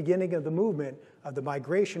was the beginning of the movement of the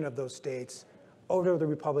migration of those states over to the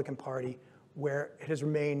Republican Party, where it has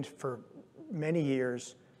remained for many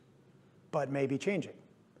years, but may be changing.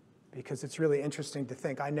 Because it's really interesting to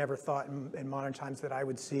think, I never thought in modern times that I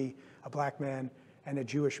would see a black man and a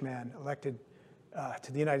Jewish man elected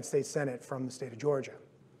to the United States Senate from the state of Georgia.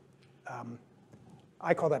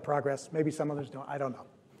 I call that progress. Maybe some others don't. I don't know.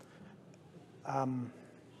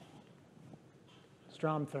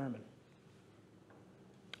 Strom Thurmond.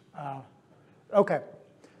 Okay,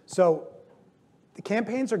 so the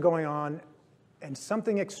campaigns are going on, and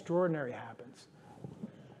something extraordinary happens.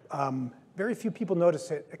 Very few people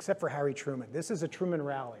notice it, except for Harry Truman. This is a Truman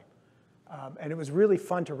rally, and it was really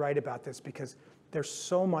fun to write about this because there's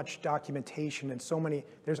so much documentation and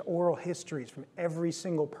there's oral histories from every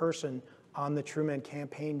single person on the Truman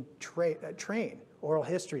campaign train, oral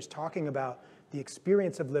histories talking about the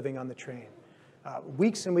experience of living on the train,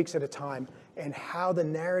 weeks and weeks at a time, and how the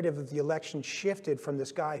narrative of the election shifted from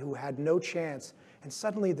this guy who had no chance, and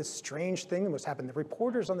suddenly this strange thing was happening. The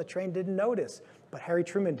reporters on the train didn't notice, but Harry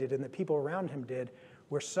Truman did, and the people around him did,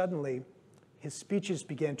 where suddenly his speeches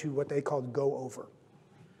began to what they called go over.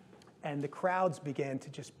 And the crowds began to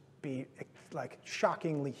just be like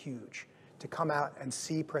shockingly huge to come out and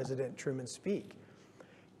see President Truman speak.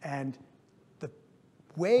 And the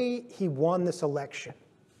way he won this election,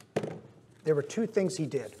 there were 2 things he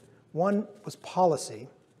did. One was policy.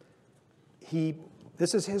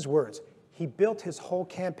 This is his words, he built his whole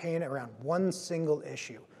campaign around one single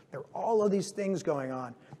issue. There were all of these things going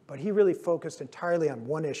on, but he really focused entirely on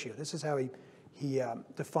one issue. This is how he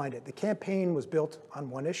defined it. The campaign was built on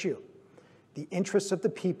one issue: the interests of the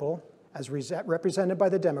people as represented by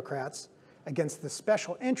the Democrats, against the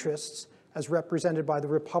special interests as represented by the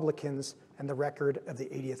Republicans and the record of the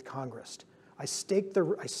 80th Congress. I staked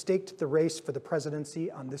the race for the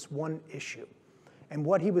presidency on this one issue. And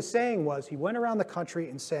what he was saying was, he went around the country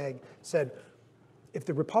and said, if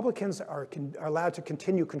the Republicans are allowed to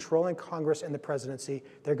continue controlling Congress and the presidency,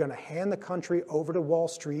 they're going to hand the country over to Wall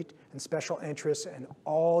Street and special interests, and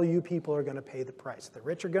all you people are going to pay the price. The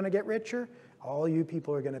rich are going to get richer. All you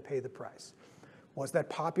people are going to pay the price. Was that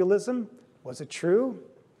populism? Was it true?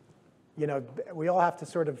 You know, we all have to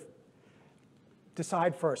sort of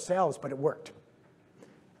decide for ourselves, but it worked.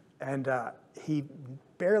 And he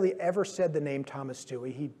barely ever said the name Thomas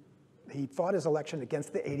Dewey. He fought his election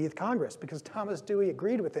against the 80th Congress because Thomas Dewey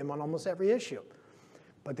agreed with him on almost every issue.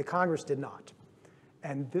 But the Congress did not.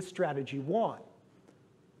 And this strategy won.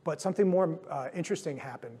 But something more interesting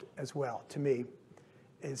happened as well to me,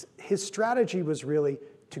 is his strategy was really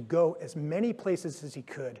to go as many places as he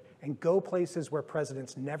could and go places where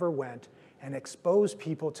presidents never went and expose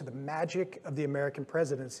people to the magic of the American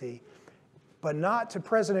presidency, but not to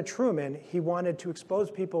President Truman. He wanted to expose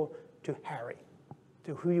people to Harry,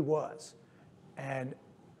 to who he was. And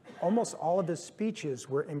almost all of his speeches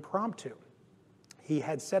were impromptu. He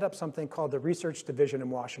had set up something called the Research Division in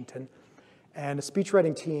Washington and a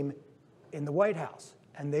speechwriting team in the White House.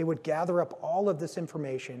 And they would gather up all of this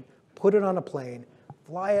information, put it on a plane,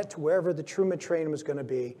 fly it to wherever the Truman train was going to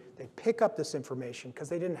be. They'd pick up this information because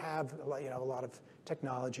they didn't have a lot of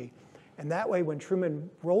technology. And that way, when Truman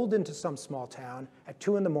rolled into some small town at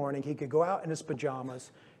 2 in the morning, he could go out in his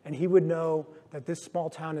pajamas and he would know that this small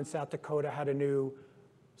town in South Dakota had a new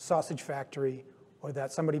sausage factory, or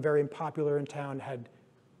that somebody very unpopular in town had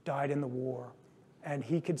died in the war. And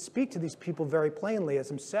he could speak to these people very plainly as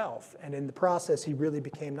himself. And in the process, he really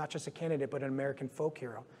became not just a candidate, but an American folk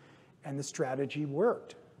hero. And the strategy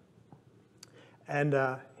worked. And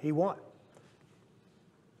he won.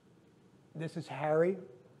 This is Harry.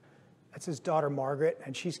 That's his daughter, Margaret.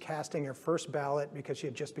 And she's casting her first ballot because she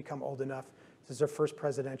had just become old enough. This is her first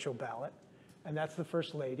presidential ballot. And that's the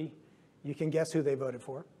First Lady. You can guess who they voted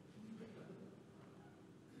for.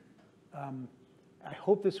 I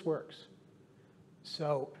hope this works.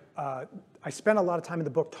 So I spent a lot of time in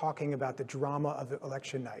the book talking about the drama of the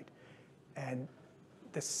election night. And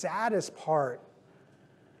the saddest part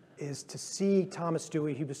is to see Thomas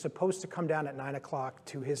Dewey. He was supposed to come down at 9 o'clock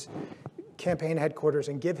to his campaign headquarters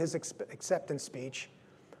and give his acceptance speech.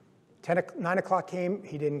 9 o'clock came,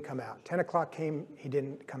 he didn't come out. 10 o'clock came, he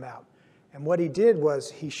didn't come out. And what he did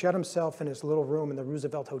was he shut himself in his little room in the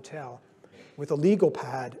Roosevelt Hotel with a legal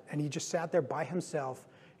pad, and he just sat there by himself,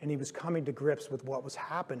 and he was coming to grips with what was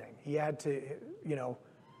happening. He had to,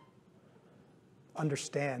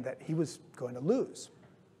 understand that he was going to lose.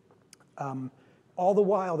 All the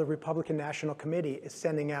while, the Republican National Committee is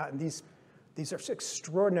sending out, and these are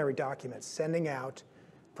extraordinary documents, sending out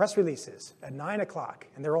press releases at 9 o'clock,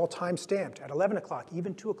 and they're all time-stamped, at 11 o'clock,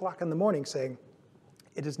 even 2 o'clock in the morning, saying,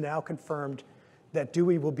 it is now confirmed that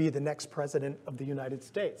Dewey will be the next president of the United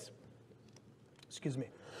States. Excuse me.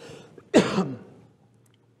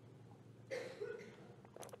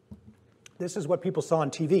 This is what people saw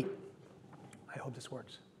on TV. I hope this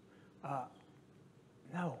works.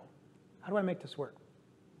 No. How do I make this work?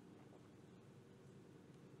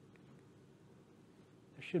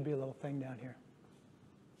 There should be a little thing down here.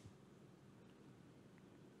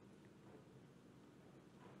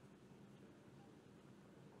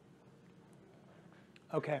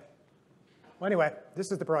 Okay. Well, anyway,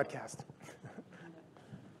 this is the broadcast.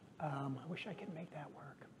 I wish I could make that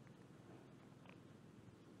work.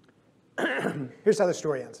 Here's how the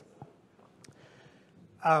story ends.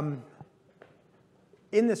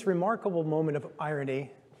 In this remarkable moment of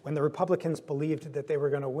irony, when the Republicans believed that they were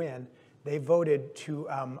going to win, they voted to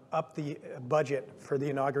up the budget for the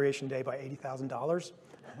inauguration day by $80,000.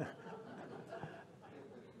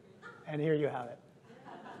 And here you have it.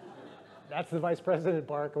 That's the Vice President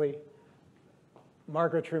Barkley.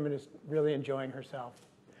 Margaret Truman is really enjoying herself.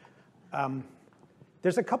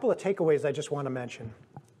 There's a couple of takeaways I just want to mention.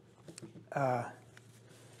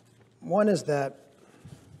 One is that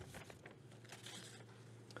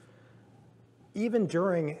even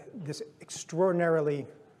during this extraordinarily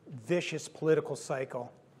vicious political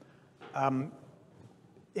cycle,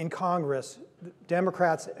 in Congress,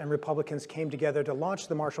 Democrats and Republicans came together to launch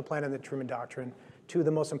the Marshall Plan and the Truman Doctrine, two of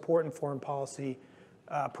the most important foreign policy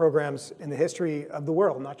programs in the history of the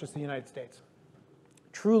world, not just the United States.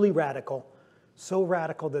 Truly radical, so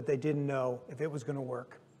radical that they didn't know if it was going to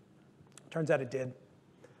work. Turns out it did.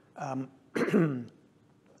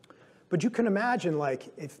 But you can imagine, like,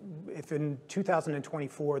 if in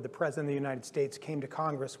 2024, the President of the United States came to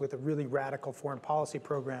Congress with a really radical foreign policy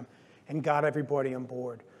program and got everybody on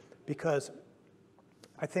board. Because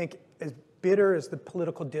I think as bitter as the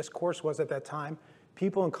political discourse was at that time,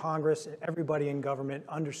 people in Congress and everybody in government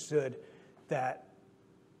understood that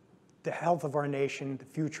the health of our nation, the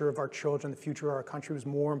future of our children, the future of our country was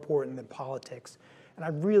more important than politics. And I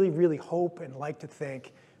really, really hope and like to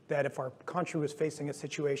think that if our country was facing a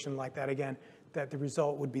situation like that again, that the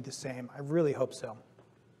result would be the same. I really hope so.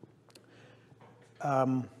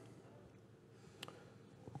 And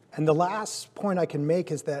the last point I can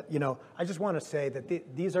make is that, I just want to say that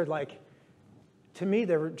these are like, to me,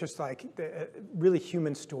 they were just like really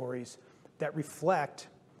human stories that reflect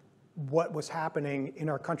what was happening in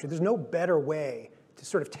our country. There's no better way to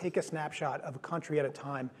sort of take a snapshot of a country at a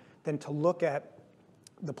time than to look at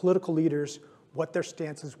the political leaders, what their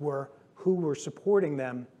stances were, who were supporting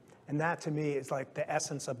them. And that, to me, is like the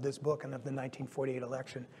essence of this book and of the 1948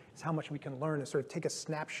 election, is how much we can learn and sort of take a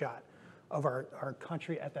snapshot of our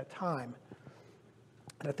country at that time.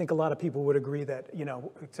 And I think a lot of people would agree that,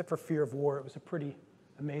 except for fear of war, it was a pretty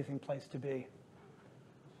amazing place to be.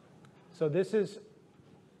 So this is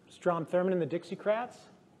Strom Thurmond and the Dixiecrats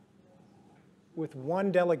with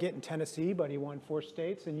one delegate in Tennessee, but he won 4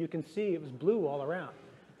 states. And you can see it was blue all around.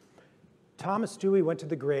 Thomas Dewey went to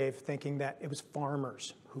the grave thinking that it was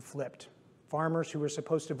farmers who flipped. Farmers who were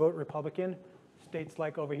supposed to vote Republican, states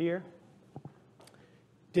like over here,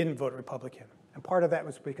 didn't vote Republican. And part of that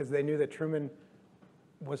was because they knew that Truman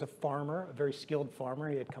was a farmer, a very skilled farmer.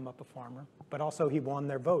 He had come up a farmer. But also he won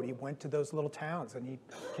their vote. He went to those little towns and he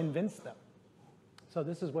convinced them. So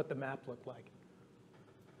this is what the map looked like.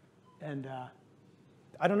 And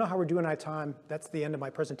I don't know how we're doing on time. That's the end of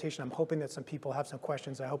my presentation. I'm hoping that some people have some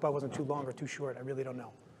questions. I hope I wasn't too long or too short. I really don't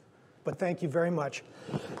know. But thank you very much.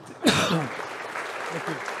 Thank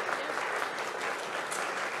you.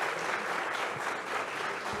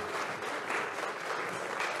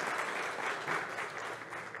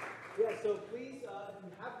 Yeah, so please, if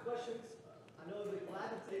you have questions, I know they'll be glad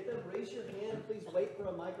to take them. Raise your hand. Please wait for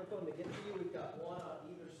a microphone to get to you. We've got one on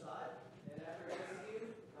either side. And after asking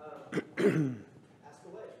you, ask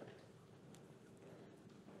away.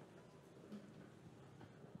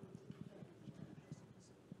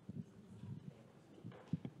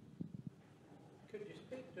 Could you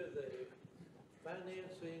speak to the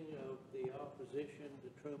financing of the opposition to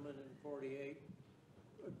Truman in '48?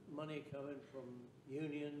 Money coming from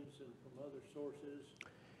unions and from other sources?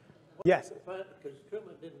 Yes. Because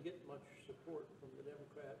Truman didn't get much support from the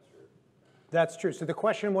Democrats. That's true. So the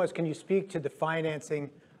question was, can you speak to the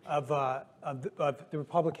financing of the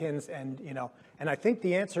Republicans? And, and I think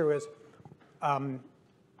the answer was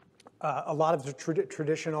a lot of the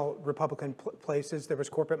traditional Republican places, there was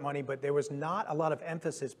corporate money, but there was not a lot of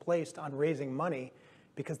emphasis placed on raising money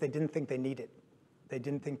because they didn't think they needed it. They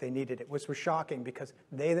didn't think they needed it, which was shocking because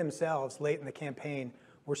they themselves, late in the campaign,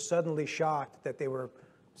 were suddenly shocked that they were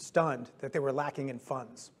stunned, that they were lacking in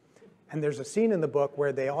funds. And there's a scene in the book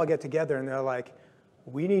where they all get together and they're like,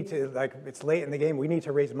 we need to, like, it's late in the game, we need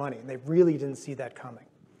to raise money. And they really didn't see that coming.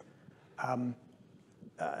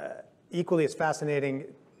 Equally as fascinating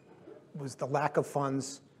was the lack of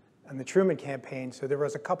funds in the Truman campaign. So there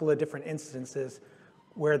was a couple of different instances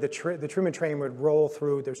where the Truman train would roll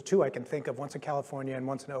through. There's 2 I can think of, once in California and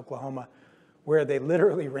once in Oklahoma, where they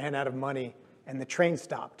literally ran out of money and the train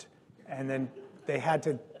stopped. And then they had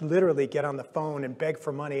to literally get on the phone and beg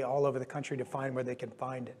for money all over the country to find where they could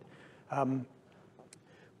find it.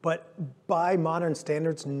 But by modern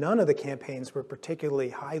standards, none of the campaigns were particularly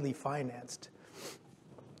highly financed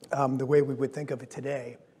the way we would think of it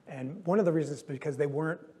today. And one of the reasons is because they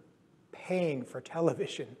weren't paying for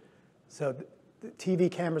television. So the TV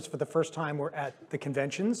cameras for the first time were at the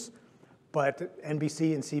conventions, but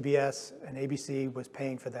NBC and CBS and ABC was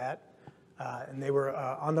paying for that. And they were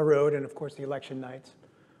on the road and, of course, the election nights.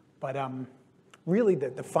 But really,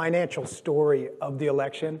 the financial story of the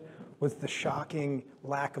election was the shocking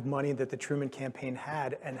lack of money that the Truman campaign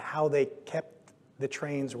had and how they kept the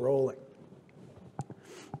trains rolling.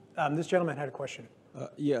 This gentleman had a question.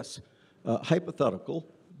 Yes, hypothetical,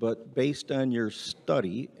 but based on your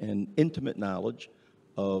study and intimate knowledge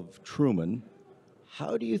of Truman,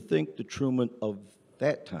 how do you think the Truman of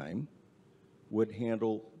that time would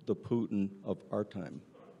handle the Putin of our time?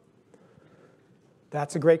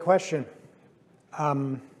 That's a great question.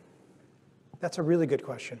 That's a really good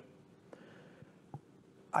question.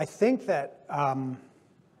 I think that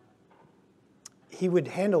he would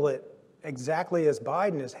handle it exactly as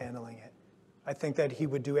Biden is handling it. I think that he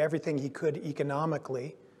would do everything he could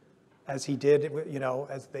economically as he did,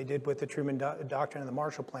 as they did with the Truman Doctrine and the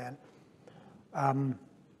Marshall Plan, and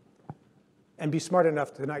be smart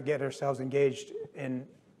enough to not get ourselves engaged in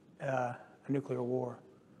a nuclear war.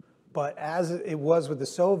 But as it was with the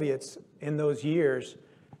Soviets in those years,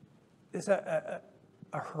 it's a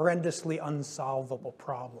horrendously unsolvable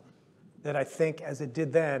problem that I think, as it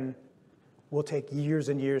did then, will take years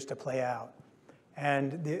and years to play out.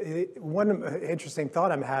 And one interesting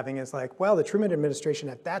thought I'm having is like, well, the Truman administration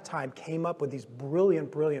at that time came up with these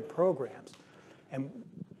brilliant, brilliant programs. And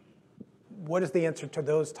what is the answer to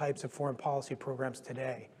those types of foreign policy programs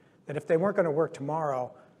today? That if they weren't going to work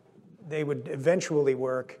tomorrow, they would eventually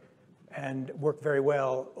work and work very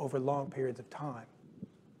well over long periods of time.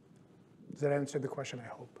 Does that answer the question, I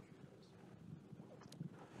hope?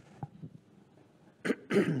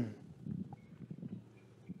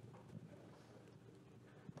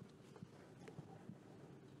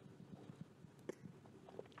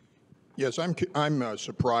 Yes, I'm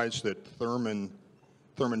surprised that Thurman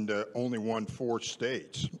only won 4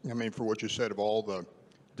 states. I mean, for what you said of all the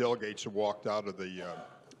delegates that walked out of the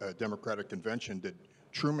Democratic Convention, did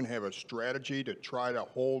Truman have a strategy to try to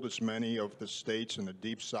hold as many of the states in the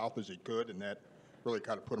Deep South as he could, and that really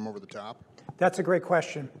kind of put him over the top? That's a great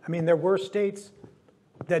question. I mean, there were states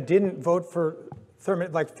that didn't vote for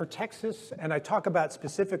Thurman, like for Texas, and I talk about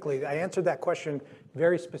specifically, I answered that question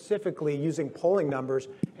very specifically using polling numbers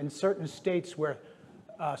in certain states where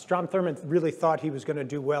Strom Thurmond really thought he was going to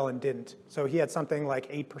do well and didn't. So he had something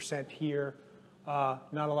like 8% here,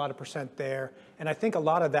 not a lot of percent there. And I think a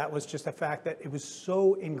lot of that was just the fact that it was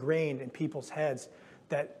so ingrained in people's heads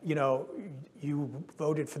that, you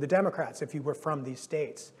voted for the Democrats if you were from these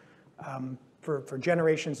states. For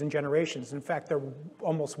generations and generations. In fact, there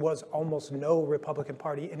was almost no Republican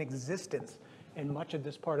Party in existence in much of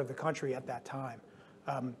this part of the country at that time.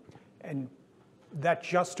 And that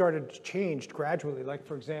just started to change gradually. Like,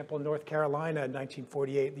 for example, North Carolina in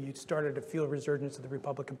 1948, you started to feel a resurgence of the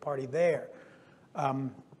Republican Party there.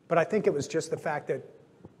 But I think it was just the fact that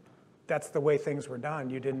that's the way things were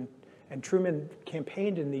done. And Truman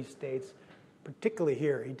campaigned in these states, particularly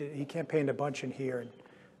here. He campaigned a bunch in here. And,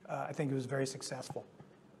 I think it was very successful.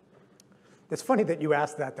 It's funny that you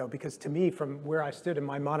asked that, though, because to me, from where I stood in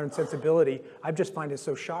my modern sensibility, I just find it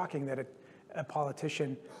so shocking that a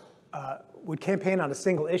politician would campaign on a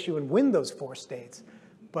single issue and win those 4 states.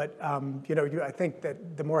 But I think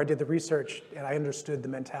that the more I did the research, and I understood the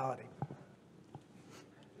mentality.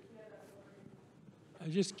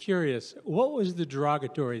 I'm just curious, what was the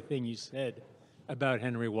derogatory thing you said about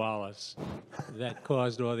Henry Wallace that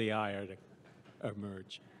caused all the ire to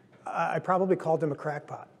emerge? I probably called him a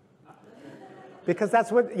crackpot, because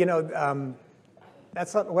that's what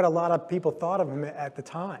that's what a lot of people thought of him at the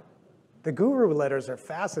time. The Guru letters are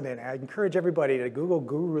fascinating. I encourage everybody to Google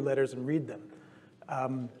Guru letters and read them.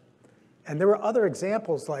 And there were other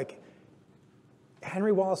examples, like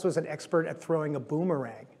Henry Wallace was an expert at throwing a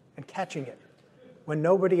boomerang and catching it when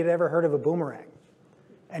nobody had ever heard of a boomerang.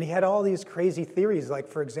 And he had all these crazy theories, like,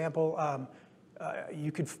 for example,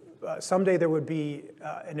 someday there would be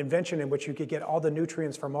an invention in which you could get all the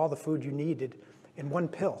nutrients from all the food you needed in one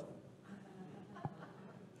pill.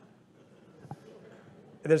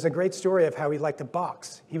 There's a great story of how he liked to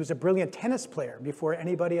box. He was a brilliant tennis player before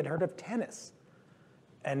anybody had heard of tennis.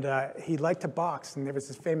 And he liked to box, and there was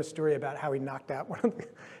this famous story about how he knocked out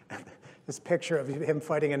this picture of him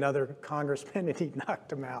fighting another congressman, and he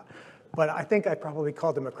knocked him out. But I think I probably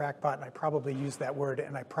called him a crackpot, and I probably used that word,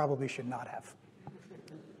 and I probably should not have.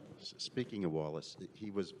 Speaking of Wallace,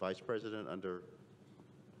 he was vice president under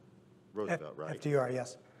Roosevelt, right? FDR,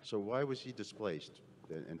 yes. So why was he displaced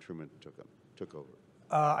and Truman took over?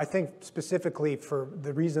 I think specifically for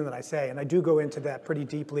the reason that I say, and I do go into that pretty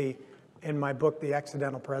deeply in my book, The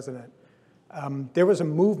Accidental President. There was a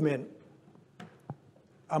movement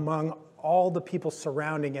among all the people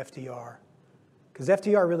surrounding FDR, because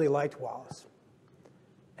FDR really liked Wallace.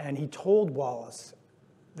 And he told Wallace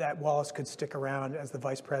that Wallace could stick around as the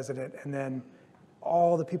vice president, and then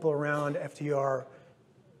all the people around FDR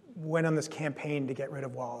went on this campaign to get rid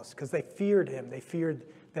of Wallace, because they feared him. They feared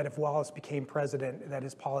that if Wallace became president, that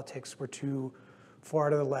his politics were too far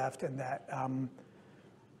to the left, and that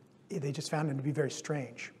they just found him to be very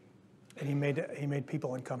strange. And he made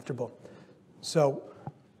people uncomfortable. So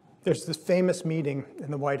there's this famous meeting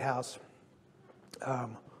in the White House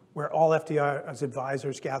where all FDR's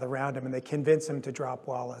advisors gather around him, and they convince him to drop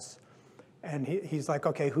Wallace. And he's like,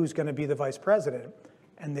 okay, who's going to be the vice president?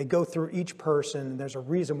 And they go through each person, and there's a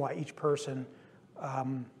reason why each person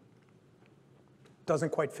doesn't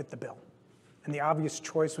quite fit the bill. And the obvious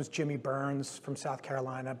choice was Jimmy Burns from South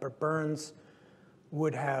Carolina, but Burns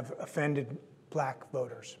would have offended black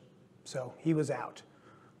voters. So he was out.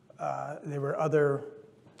 There were other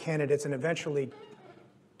candidates, and eventually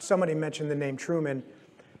somebody mentioned the name Truman,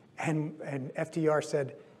 and FDR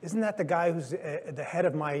said, "Isn't that the guy who's the head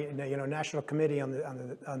of my national committee on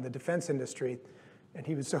the defense industry?" And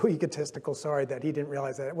he was so egotistical, sorry, that he didn't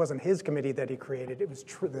realize that it wasn't his committee that he created. It was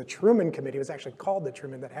the Truman Committee. It was actually called the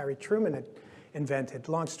Truman, that Harry Truman had invented.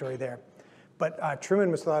 Long story there. But Truman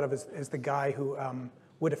was thought of as the guy who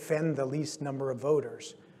would offend the least number of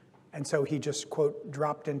voters. And so he just, quote,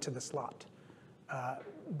 dropped into the slot.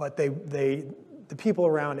 But the people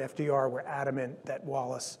around FDR were adamant that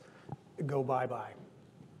Wallace go bye-bye.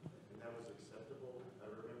 And that was acceptable? I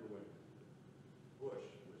remember when Bush,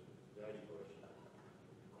 Daddy Bush,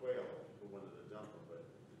 Quayle, who wanted to dump him, but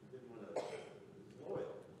didn't want to, loyal.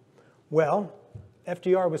 Well,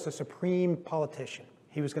 FDR was a supreme politician.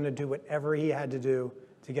 He was going to do whatever he had to do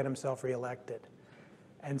to get himself reelected.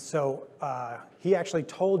 And so he actually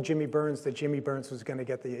told Jimmy Burns that Jimmy Burns was going to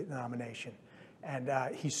get the nomination. And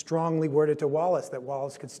he strongly worded to Wallace that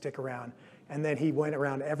Wallace could stick around. And then he went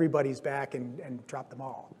around everybody's back and dropped them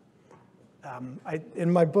all.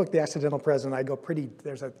 In my book, The Accidental President, I go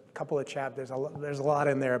there's a couple of chapters, there's a lot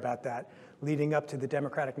in there about that, leading up to the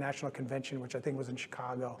Democratic National Convention, which I think was in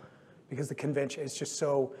Chicago, because the convention is just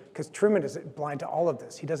so, because Truman is blind to all of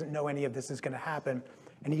this. He doesn't know any of this is going to happen.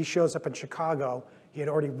 And he shows up in Chicago. He had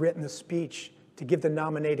already written the speech to give the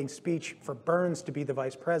nominating speech for Burns to be the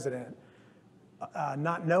vice president,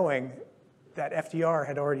 not knowing that FDR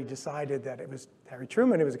had already decided that it was Harry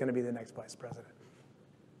Truman who was going to be the next vice president.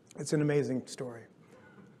 It's an amazing story.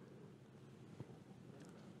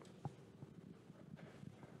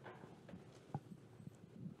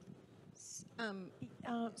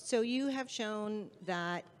 So you have shown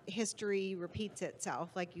that history repeats itself.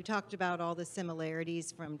 Like you talked about all the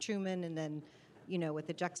similarities from Truman and then, with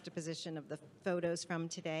the juxtaposition of the photos from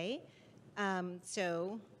today.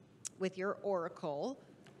 So with your oracle,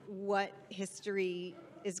 what history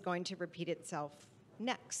is going to repeat itself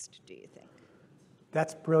next, do you think?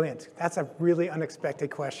 That's brilliant. That's a really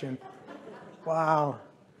unexpected question. Wow.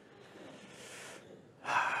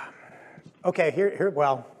 Okay,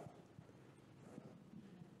 well.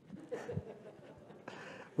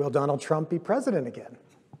 Will Donald Trump be president again?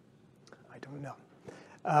 I don't know.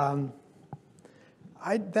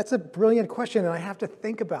 That's a brilliant question, and I have to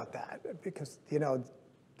think about that because,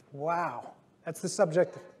 wow, that's the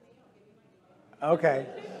subject. Okay.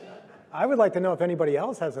 I would like to know if anybody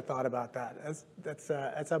else has a thought about that. That's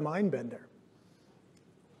a mind bender.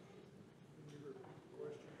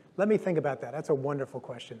 Let me think about that. That's a wonderful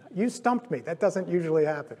question. You stumped me. That doesn't usually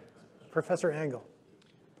happen. Professor Engel.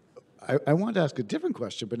 I wanted to ask a different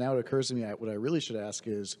question, but now it occurs to me what I really should ask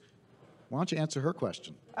is, why don't you answer her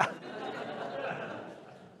question?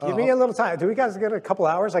 Give me a little time. Do we guys get a couple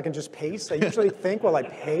hours I can just pace? I usually think while I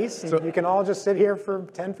pace, and you can all just sit here for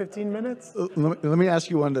 10, 15 minutes? Let me ask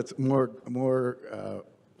you one that's more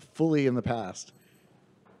fully in the past.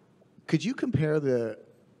 Could you compare the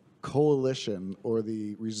coalition, or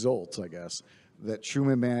the results, I guess, that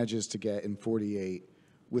Truman manages to get in 48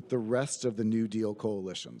 with the rest of the New Deal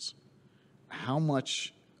coalitions? How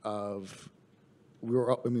much of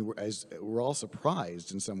we're all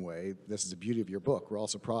surprised in some way. This is the beauty of your book. We're all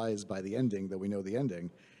surprised by the ending, that we know the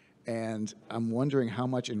ending. And I'm wondering how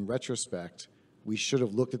much, in retrospect, we should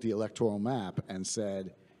have looked at the electoral map and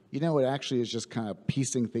said, it actually is just kind of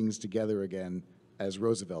piecing things together again, as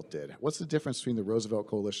Roosevelt did. What's the difference between the Roosevelt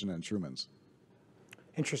coalition and Truman's?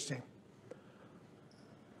 Interesting.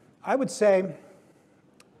 I would say,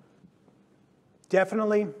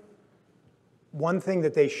 definitely, one thing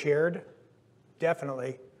that they shared,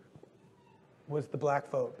 definitely, was the black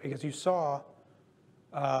vote. Because you saw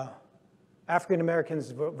African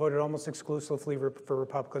Americans voted almost exclusively for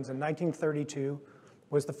Republicans. And 1932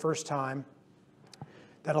 was the first time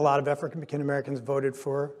that a lot of African Americans voted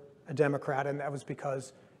for a Democrat. And that was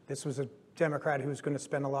because this was a Democrat who was going to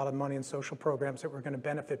spend a lot of money in social programs that were going to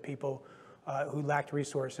benefit people who lacked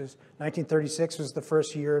resources. 1936 was the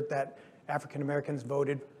first year that African Americans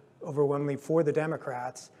voted overwhelmingly for the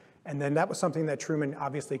Democrats. And then that was something that Truman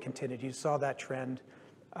obviously continued. You saw that trend.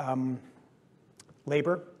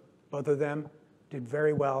 Labor, both of them did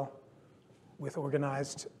very well with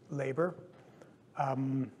organized labor.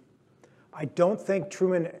 I don't think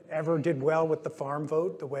Truman ever did well with the farm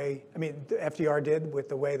vote FDR did with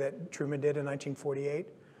the way that Truman did in 1948.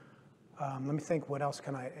 Let me think, what else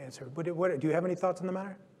can I answer? Do you have any thoughts on the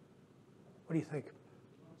matter? What do you think?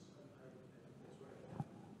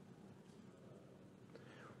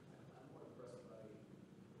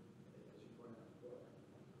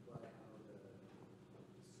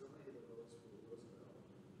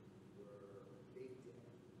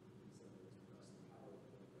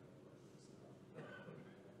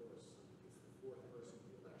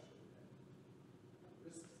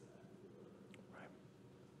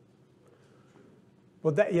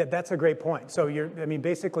 Well, yeah, that's a great point. So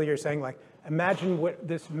basically you're saying, like, imagine what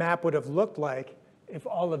this map would have looked like if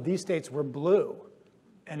all of these states were blue.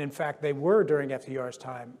 And in fact, they were during FDR's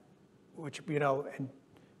time, which,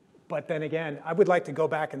 but then again, I would like to go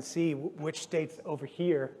back and see which states over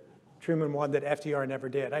here Truman won that FDR never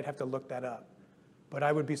did. I'd have to look that up. But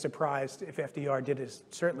I would be surprised if FDR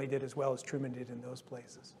certainly did as well as Truman did in those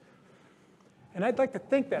places. And I'd like to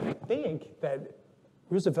think that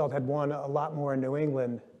Roosevelt had won a lot more in New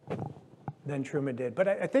England than Truman did. But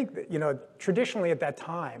I think that, traditionally at that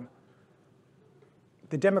time,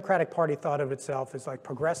 the Democratic Party thought of itself as like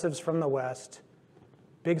progressives from the West,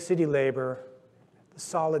 big city labor, the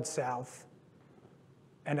solid South,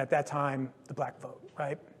 and at that time, the black vote,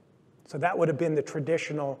 right? So that would have been the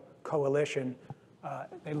traditional coalition.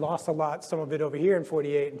 They lost a lot, some of it over here in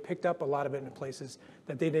 48, and picked up a lot of it in places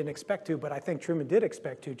that they didn't expect to, but I think Truman did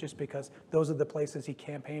expect to, just because those are the places he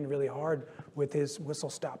campaigned really hard with his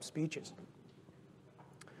whistle-stop speeches.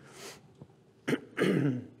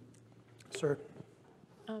 Sir?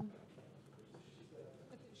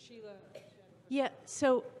 Yeah,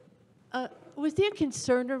 so was there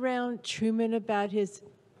concern around Truman about his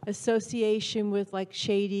association with like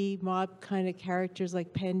shady mob kind of characters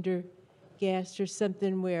like Pendergast or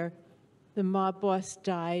something, where the mob boss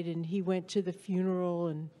died and he went to the funeral,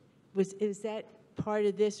 and is that part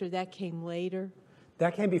of this, or that came later?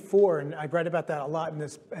 That came before, and I read about that a lot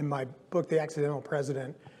in my book, The Accidental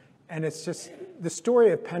President. And it's just, the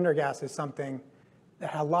story of Pendergast is something that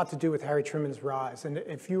had a lot to do with Harry Truman's rise. And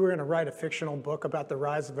if you were going to write a fictional book about the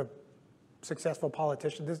rise of a successful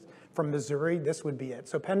politician from Missouri, this would be it.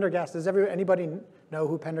 So Pendergast, does anybody know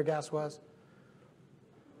who Pendergast was?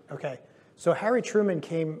 Okay, so Harry Truman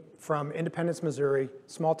came from Independence, Missouri,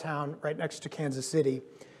 small town right next to Kansas City.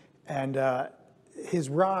 And his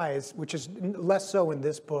rise, which is less so in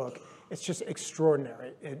this book, it's just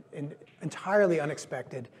extraordinary and entirely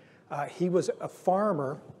unexpected. He was a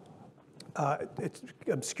farmer,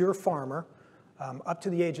 obscure farmer, up to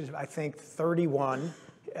the age of, I think, 31.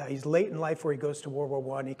 He's late in life where he goes to World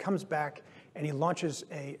War I. He comes back and he launches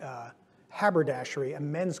a haberdashery, a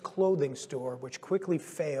men's clothing store, which quickly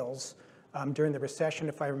fails during the recession,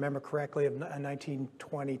 if I remember correctly, of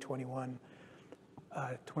 1920, 21,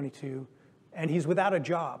 22. And he's without a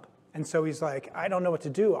job. And so he's like, I don't know what to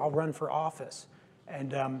do. I'll run for office.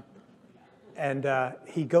 And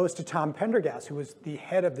he goes to Tom Pendergast, who was the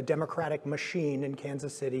head of the Democratic machine in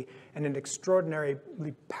Kansas City and an extraordinarily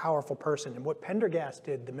powerful person. And what Pendergast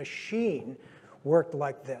did, the machine worked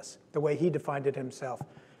like this, the way he defined it himself.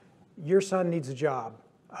 Your son needs a job.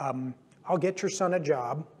 I'll get your son a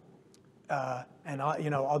job, and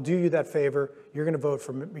I'll do you that favor. You're going to vote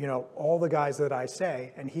for all the guys that I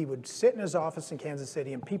say. And he would sit in his office in Kansas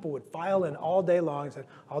City, and people would file in all day long and say,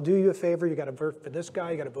 I'll do you a favor. You got to vote for this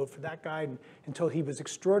guy. You got to vote for that guy. Until he was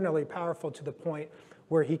extraordinarily powerful to the point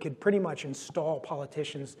where he could pretty much install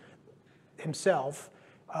politicians himself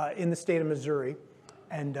in the state of Missouri.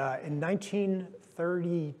 And in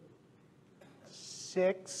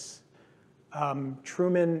 1936,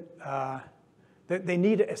 Truman, they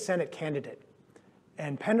needed a Senate candidate.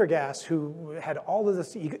 And Pendergast, who had all of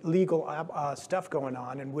this illegal stuff going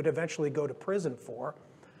on and would eventually go to prison for,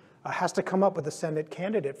 has to come up with a Senate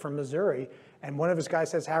candidate from Missouri. And one of his guys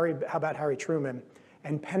says, Harry, how about Harry Truman?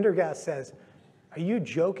 And Pendergast says, are you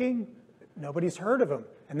joking? Nobody's heard of him.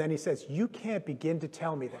 And then he says, you can't begin to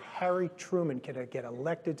tell me that Harry Truman can get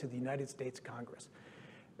elected to the United States Congress.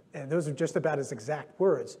 And those are just about his exact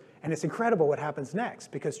words. And it's incredible what happens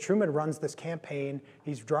next, because Truman runs this campaign.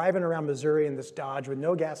 He's driving around Missouri in this Dodge with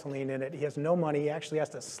no gasoline in it. He has no money. He actually has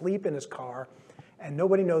to sleep in his car, and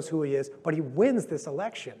nobody knows who he is. But he wins this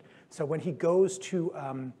election. So when he goes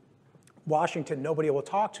to Washington, nobody will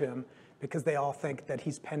talk to him because they all think that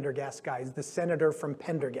he's Pendergast's guy. He's the senator from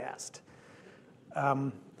Pendergast.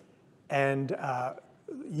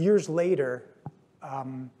 Years later,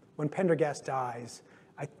 when Pendergast dies,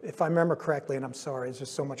 if I remember correctly, and I'm sorry, there's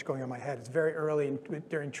just so much going on in my head. It's very early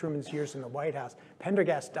during Truman's years in the White House.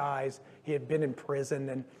 Pendergast dies. He had been in prison,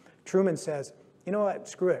 and Truman says, you know what,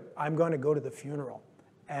 screw it. I'm going to go to the funeral.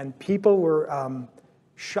 And people were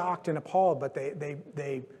shocked and appalled, but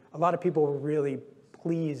a lot of people were really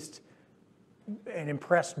pleased and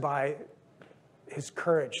impressed by his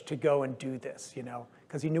courage to go and do this,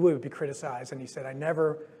 because he knew he would be criticized, and he said, I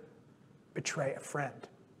never betray a friend.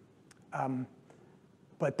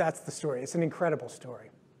 But that's the story. It's an incredible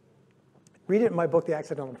story. Read it in my book, The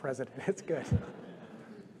Accidental President. It's good.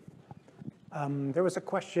 There was a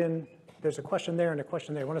question. There's a question there and a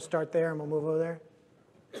question there. Want to start there and we'll move over there?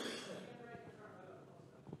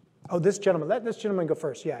 Oh, this gentleman. Let this gentleman go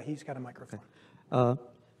first. Yeah, he's got a microphone. Kind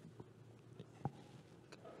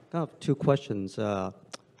of two questions.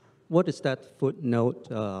 What is that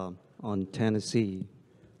footnote on Tennessee?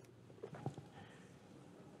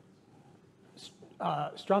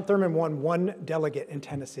 Strom Thurmond won one delegate in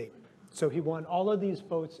Tennessee. So he won all of these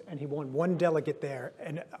votes, and he won one delegate there.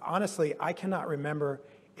 And honestly, I cannot remember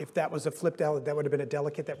if that was a flip delegate. That would have been a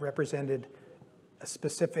delegate that represented a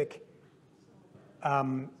specific,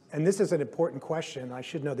 and this is an important question. I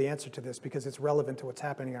should know the answer to this because it's relevant to what's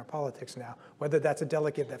happening in our politics now. Whether that's a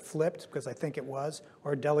delegate that flipped, because I think it was,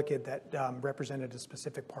 or a delegate that represented a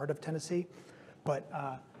specific part of Tennessee. But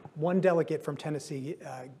one delegate from Tennessee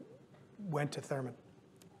went to Thurmond.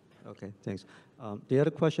 Okay, thanks. The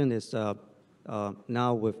other question is,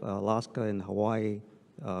 now with Alaska and Hawaii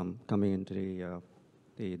coming into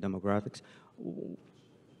the demographics,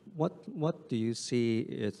 what do you see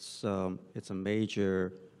it's a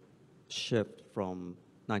major shift from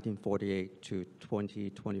 1948 to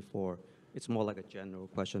 2024? It's more like a general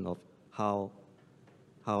question of how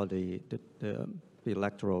the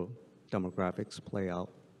electoral demographics play out.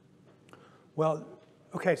 Well,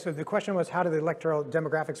 okay, so the question was, how do the electoral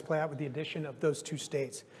demographics play out with the addition of those two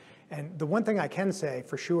states? And the one thing I can say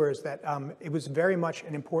for sure is that it was very much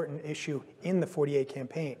an important issue in the 48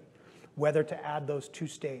 campaign, whether to add those two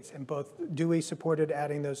states. And both Dewey supported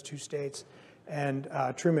adding those two states, and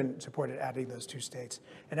Truman supported adding those two states.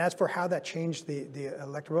 And as for how that changed the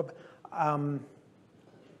electoral,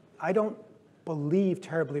 I don't believe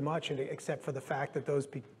terribly much, except for the fact that those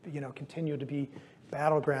continue to be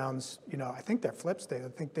battlegrounds. I think they're flip states. I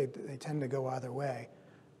think they tend to go either way,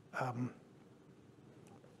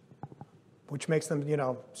 which makes them,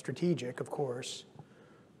 strategic, of course.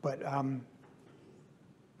 But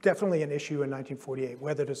definitely an issue in 1948,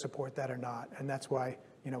 whether to support that or not. And that's why,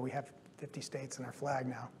 we have 50 states in our flag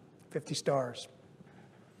now, 50 stars.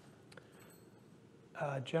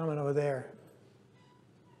 Gentleman over there.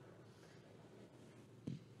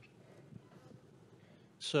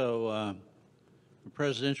 So, the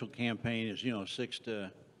presidential campaign is, 6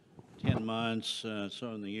 to 10 months.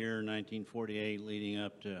 So in the year 1948, leading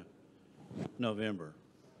up to November,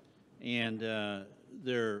 and I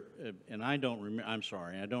don't remember. I'm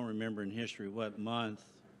sorry, I don't remember in history what month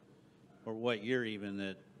or what year even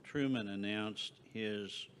that Truman announced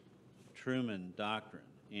his Truman Doctrine.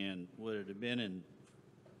 And would it have been in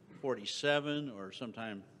 47 or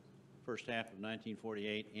sometime first half of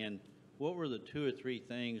 1948? And what were the 2 or 3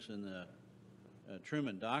 things in the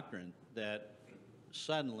Truman Doctrine that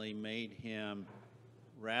suddenly made him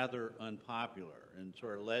rather unpopular and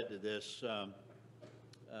sort of led to this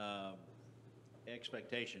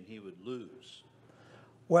expectation he would lose?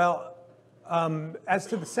 Well, as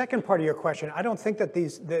to the second part of your question, I don't think that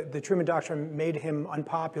the Truman Doctrine made him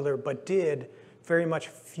unpopular, but did very much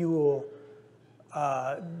fuel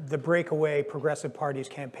the breakaway Progressive Party's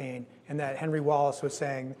campaign, and that Henry Wallace was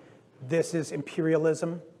saying, this is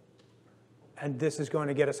imperialism, and this is going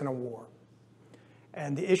to get us in a war.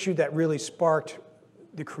 And the issue that really sparked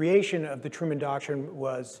the creation of the Truman Doctrine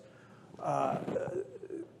was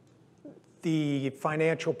the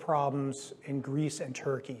financial problems in Greece and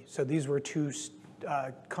Turkey. So these were two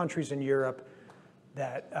countries in Europe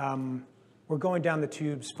that were going down the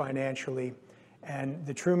tubes financially. And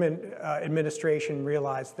the Truman administration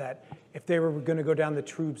realized that if they were going to go down the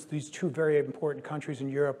tubes, these two very important countries in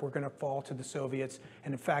Europe were going to fall to the Soviets.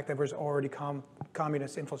 And in fact, there was already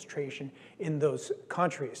communist infiltration in those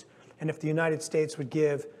countries. And if the United States would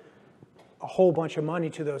give a whole bunch of money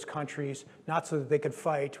to those countries, not so that they could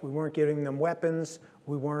fight, we weren't giving them weapons,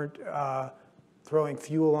 we weren't throwing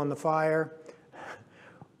fuel on the fire,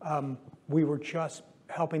 we were just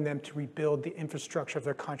helping them to rebuild the infrastructure of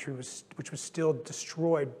their country, which was still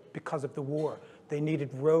destroyed because of the war. They needed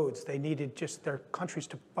roads. They needed just their countries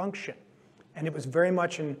to function. And it was very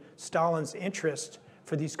much in Stalin's interest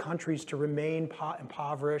for these countries to remain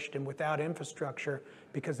impoverished and without infrastructure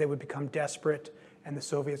because they would become desperate and the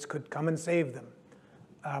Soviets could come and save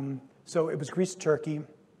them. So it was Greece, Turkey,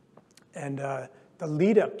 and the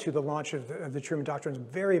lead up to the launch of the Truman Doctrine was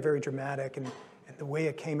very, very dramatic, and the way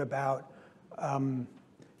it came about.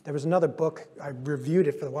 There was another book, I reviewed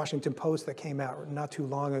it for the Washington Post that came out not too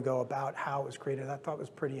long ago about how it was created. I thought it was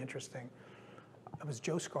pretty interesting. It was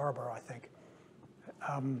Joe Scarborough, I think.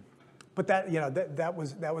 But that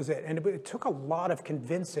was it. And it took a lot of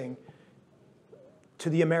convincing to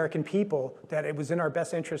the American people that it was in our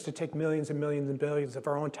best interest to take millions and millions and billions of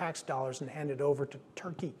our own tax dollars and hand it over to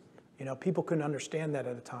Turkey. People couldn't understand that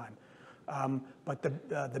at the time. But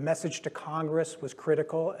the message to Congress was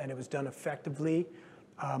critical, and it was done effectively.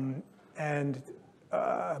 And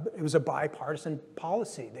it was a bipartisan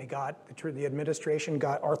policy. They got, the administration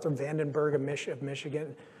got Arthur Vandenberg of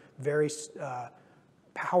Michigan, very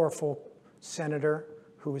powerful senator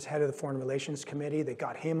who was head of the Foreign Relations Committee. They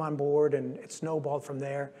got him on board, and it snowballed from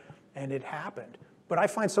there, and it happened. What I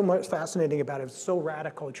find so much fascinating about it is so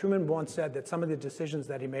radical. Truman once said that some of the decisions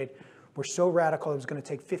that he made were so radical it was going to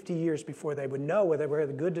take 50 years before they would know whether they were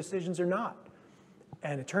the good decisions or not.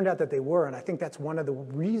 And it turned out that they were, and I think that's one of the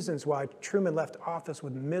reasons why Truman left office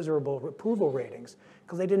with miserable approval ratings,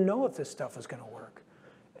 because they didn't know if this stuff was going to work.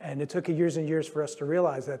 And it took years and years for us to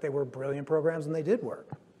realize that they were brilliant programs and they did work.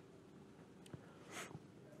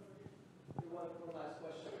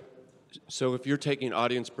 So if you're taking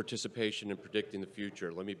audience participation and predicting the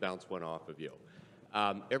future, let me bounce one off of you.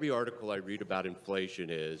 Every article I read about inflation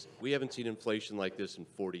is, we haven't seen inflation like this in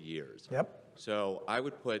 40 years. Yep. So I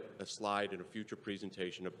would put a slide in a future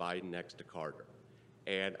presentation of Biden next to Carter.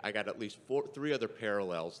 And I got at least three other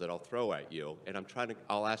parallels that I'll throw at you. And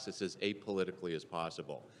I'll ask this as apolitically as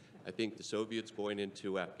possible. I think the Soviets going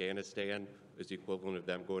into Afghanistan is the equivalent of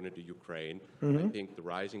them going into Ukraine. I think the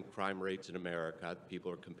rising crime rates in America,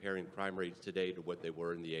 people are comparing crime rates today to what they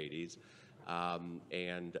were in the 80s. I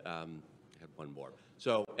had one more.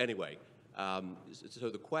 So anyway, so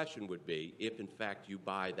the question would be, if in fact you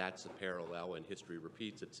buy that's the parallel and history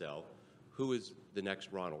repeats itself, who is the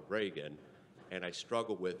next Ronald Reagan? And I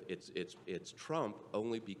struggle with it's Trump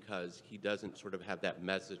only because he doesn't sort of have that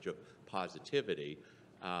message of positivity,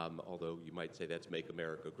 although you might say that's make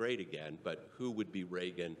America great again, but who would be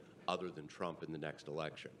Reagan other than Trump in the next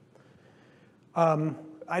election?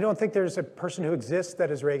 I don't think there's a person who exists that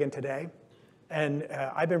is Reagan today. And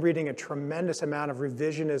I've been reading a tremendous amount of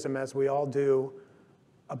revisionism, as we all do,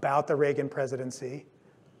 about the Reagan presidency,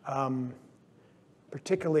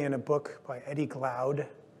 particularly in a book by Eddie Glaude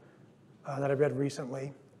that I read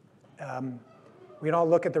recently. We can all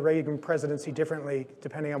look at the Reagan presidency differently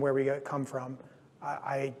depending on where we come from.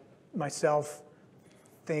 I myself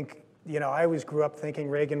think, I always grew up thinking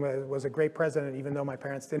Reagan was a great president, even though my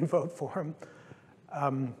parents didn't vote for him.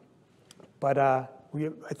 I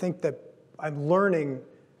think that I'm learning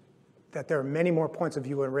that there are many more points of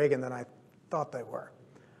view in Reagan than I thought they were.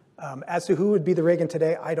 As to who would be the Reagan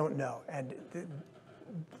today, I don't know. And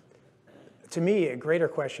to me, a greater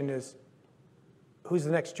question is, who's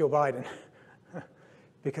the next Joe Biden?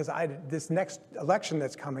 Because this next election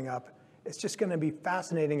that's coming up, it's just going to be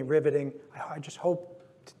fascinating and riveting. I just hope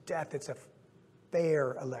to death it's a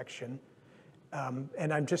fair election.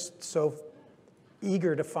 And I'm just so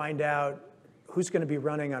eager to find out who's going to be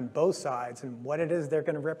running on both sides and what it is they're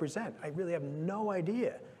going to represent. I really have no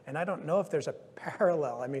idea. And I don't know if there's a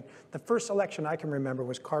parallel. I mean, the first election I can remember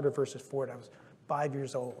was Carter versus Ford. I was 5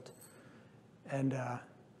 years old. And,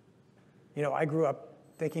 I grew up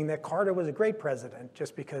thinking that Carter was a great president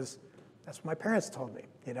just because that's what my parents told me,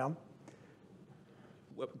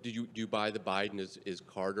 Do you buy the Biden is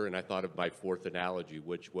Carter? And I thought of my fourth analogy,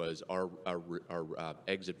 which was our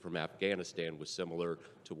exit from Afghanistan was similar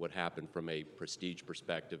to what happened from a prestige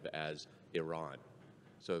perspective as Iran.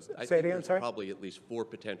 So I think there's probably at least four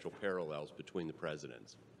potential parallels between the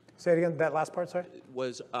presidents. Say it again, that last part, sorry?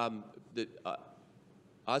 Was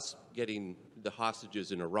us getting the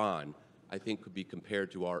hostages in Iran, I think could be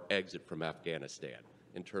compared to our exit from Afghanistan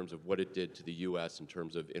in terms of what it did to the U.S. in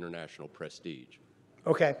terms of international prestige.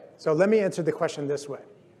 Okay, so let me answer the question this way.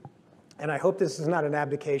 And I hope this is not an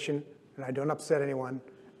abdication, and I don't upset anyone.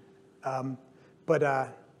 I've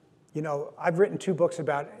written 2 books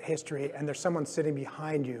about history, and there's someone sitting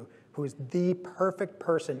behind you who is the perfect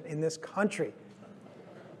person in this country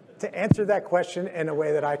to answer that question in a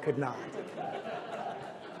way that I could not.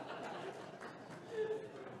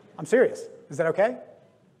 I'm serious. Is that okay?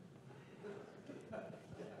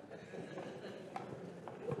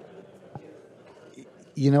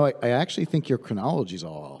 I actually think your chronology's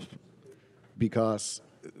all off, because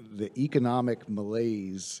the economic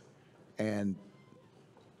malaise and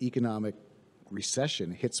economic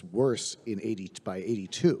recession hits worse by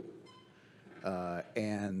 82.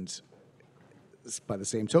 And by the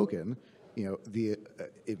same token, the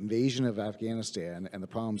invasion of Afghanistan and the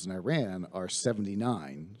problems in Iran are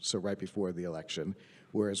 79, so right before the election,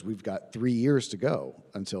 whereas we've got 3 years to go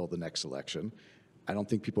until the next election. I don't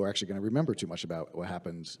think people are actually going to remember too much about what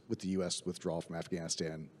happened with the U.S. withdrawal from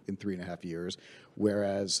Afghanistan in 3.5 years,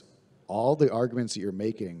 whereas all the arguments that you're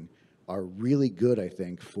making are really good, I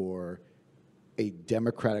think, for a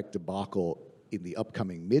Democratic debacle in the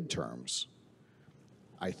upcoming midterms.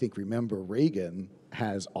 I think, remember, Reagan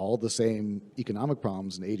has all the same economic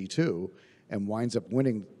problems in 82 and winds up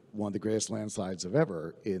winning one of the greatest landslides of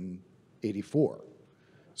ever in 84.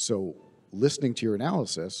 So listening to your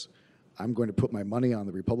analysis, I'm going to put my money on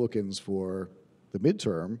the Republicans for the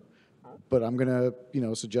midterm, but I'm going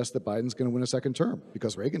to, suggest that Biden's going to win a second term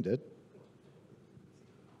because Reagan did.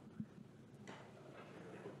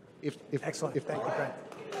 Excellent. Thank you, Brent.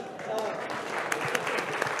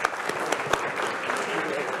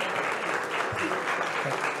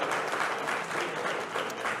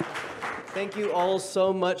 Thank you all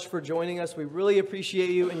so much for joining us. We really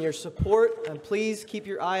appreciate you and your support. And please keep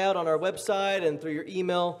your eye out on our website and through your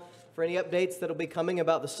email for any updates that will be coming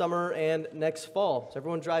about the summer and next fall. So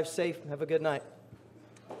everyone drive safe and have a good night.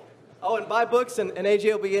 Oh, and buy books, and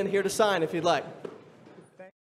AJ will be in here to sign if you'd like.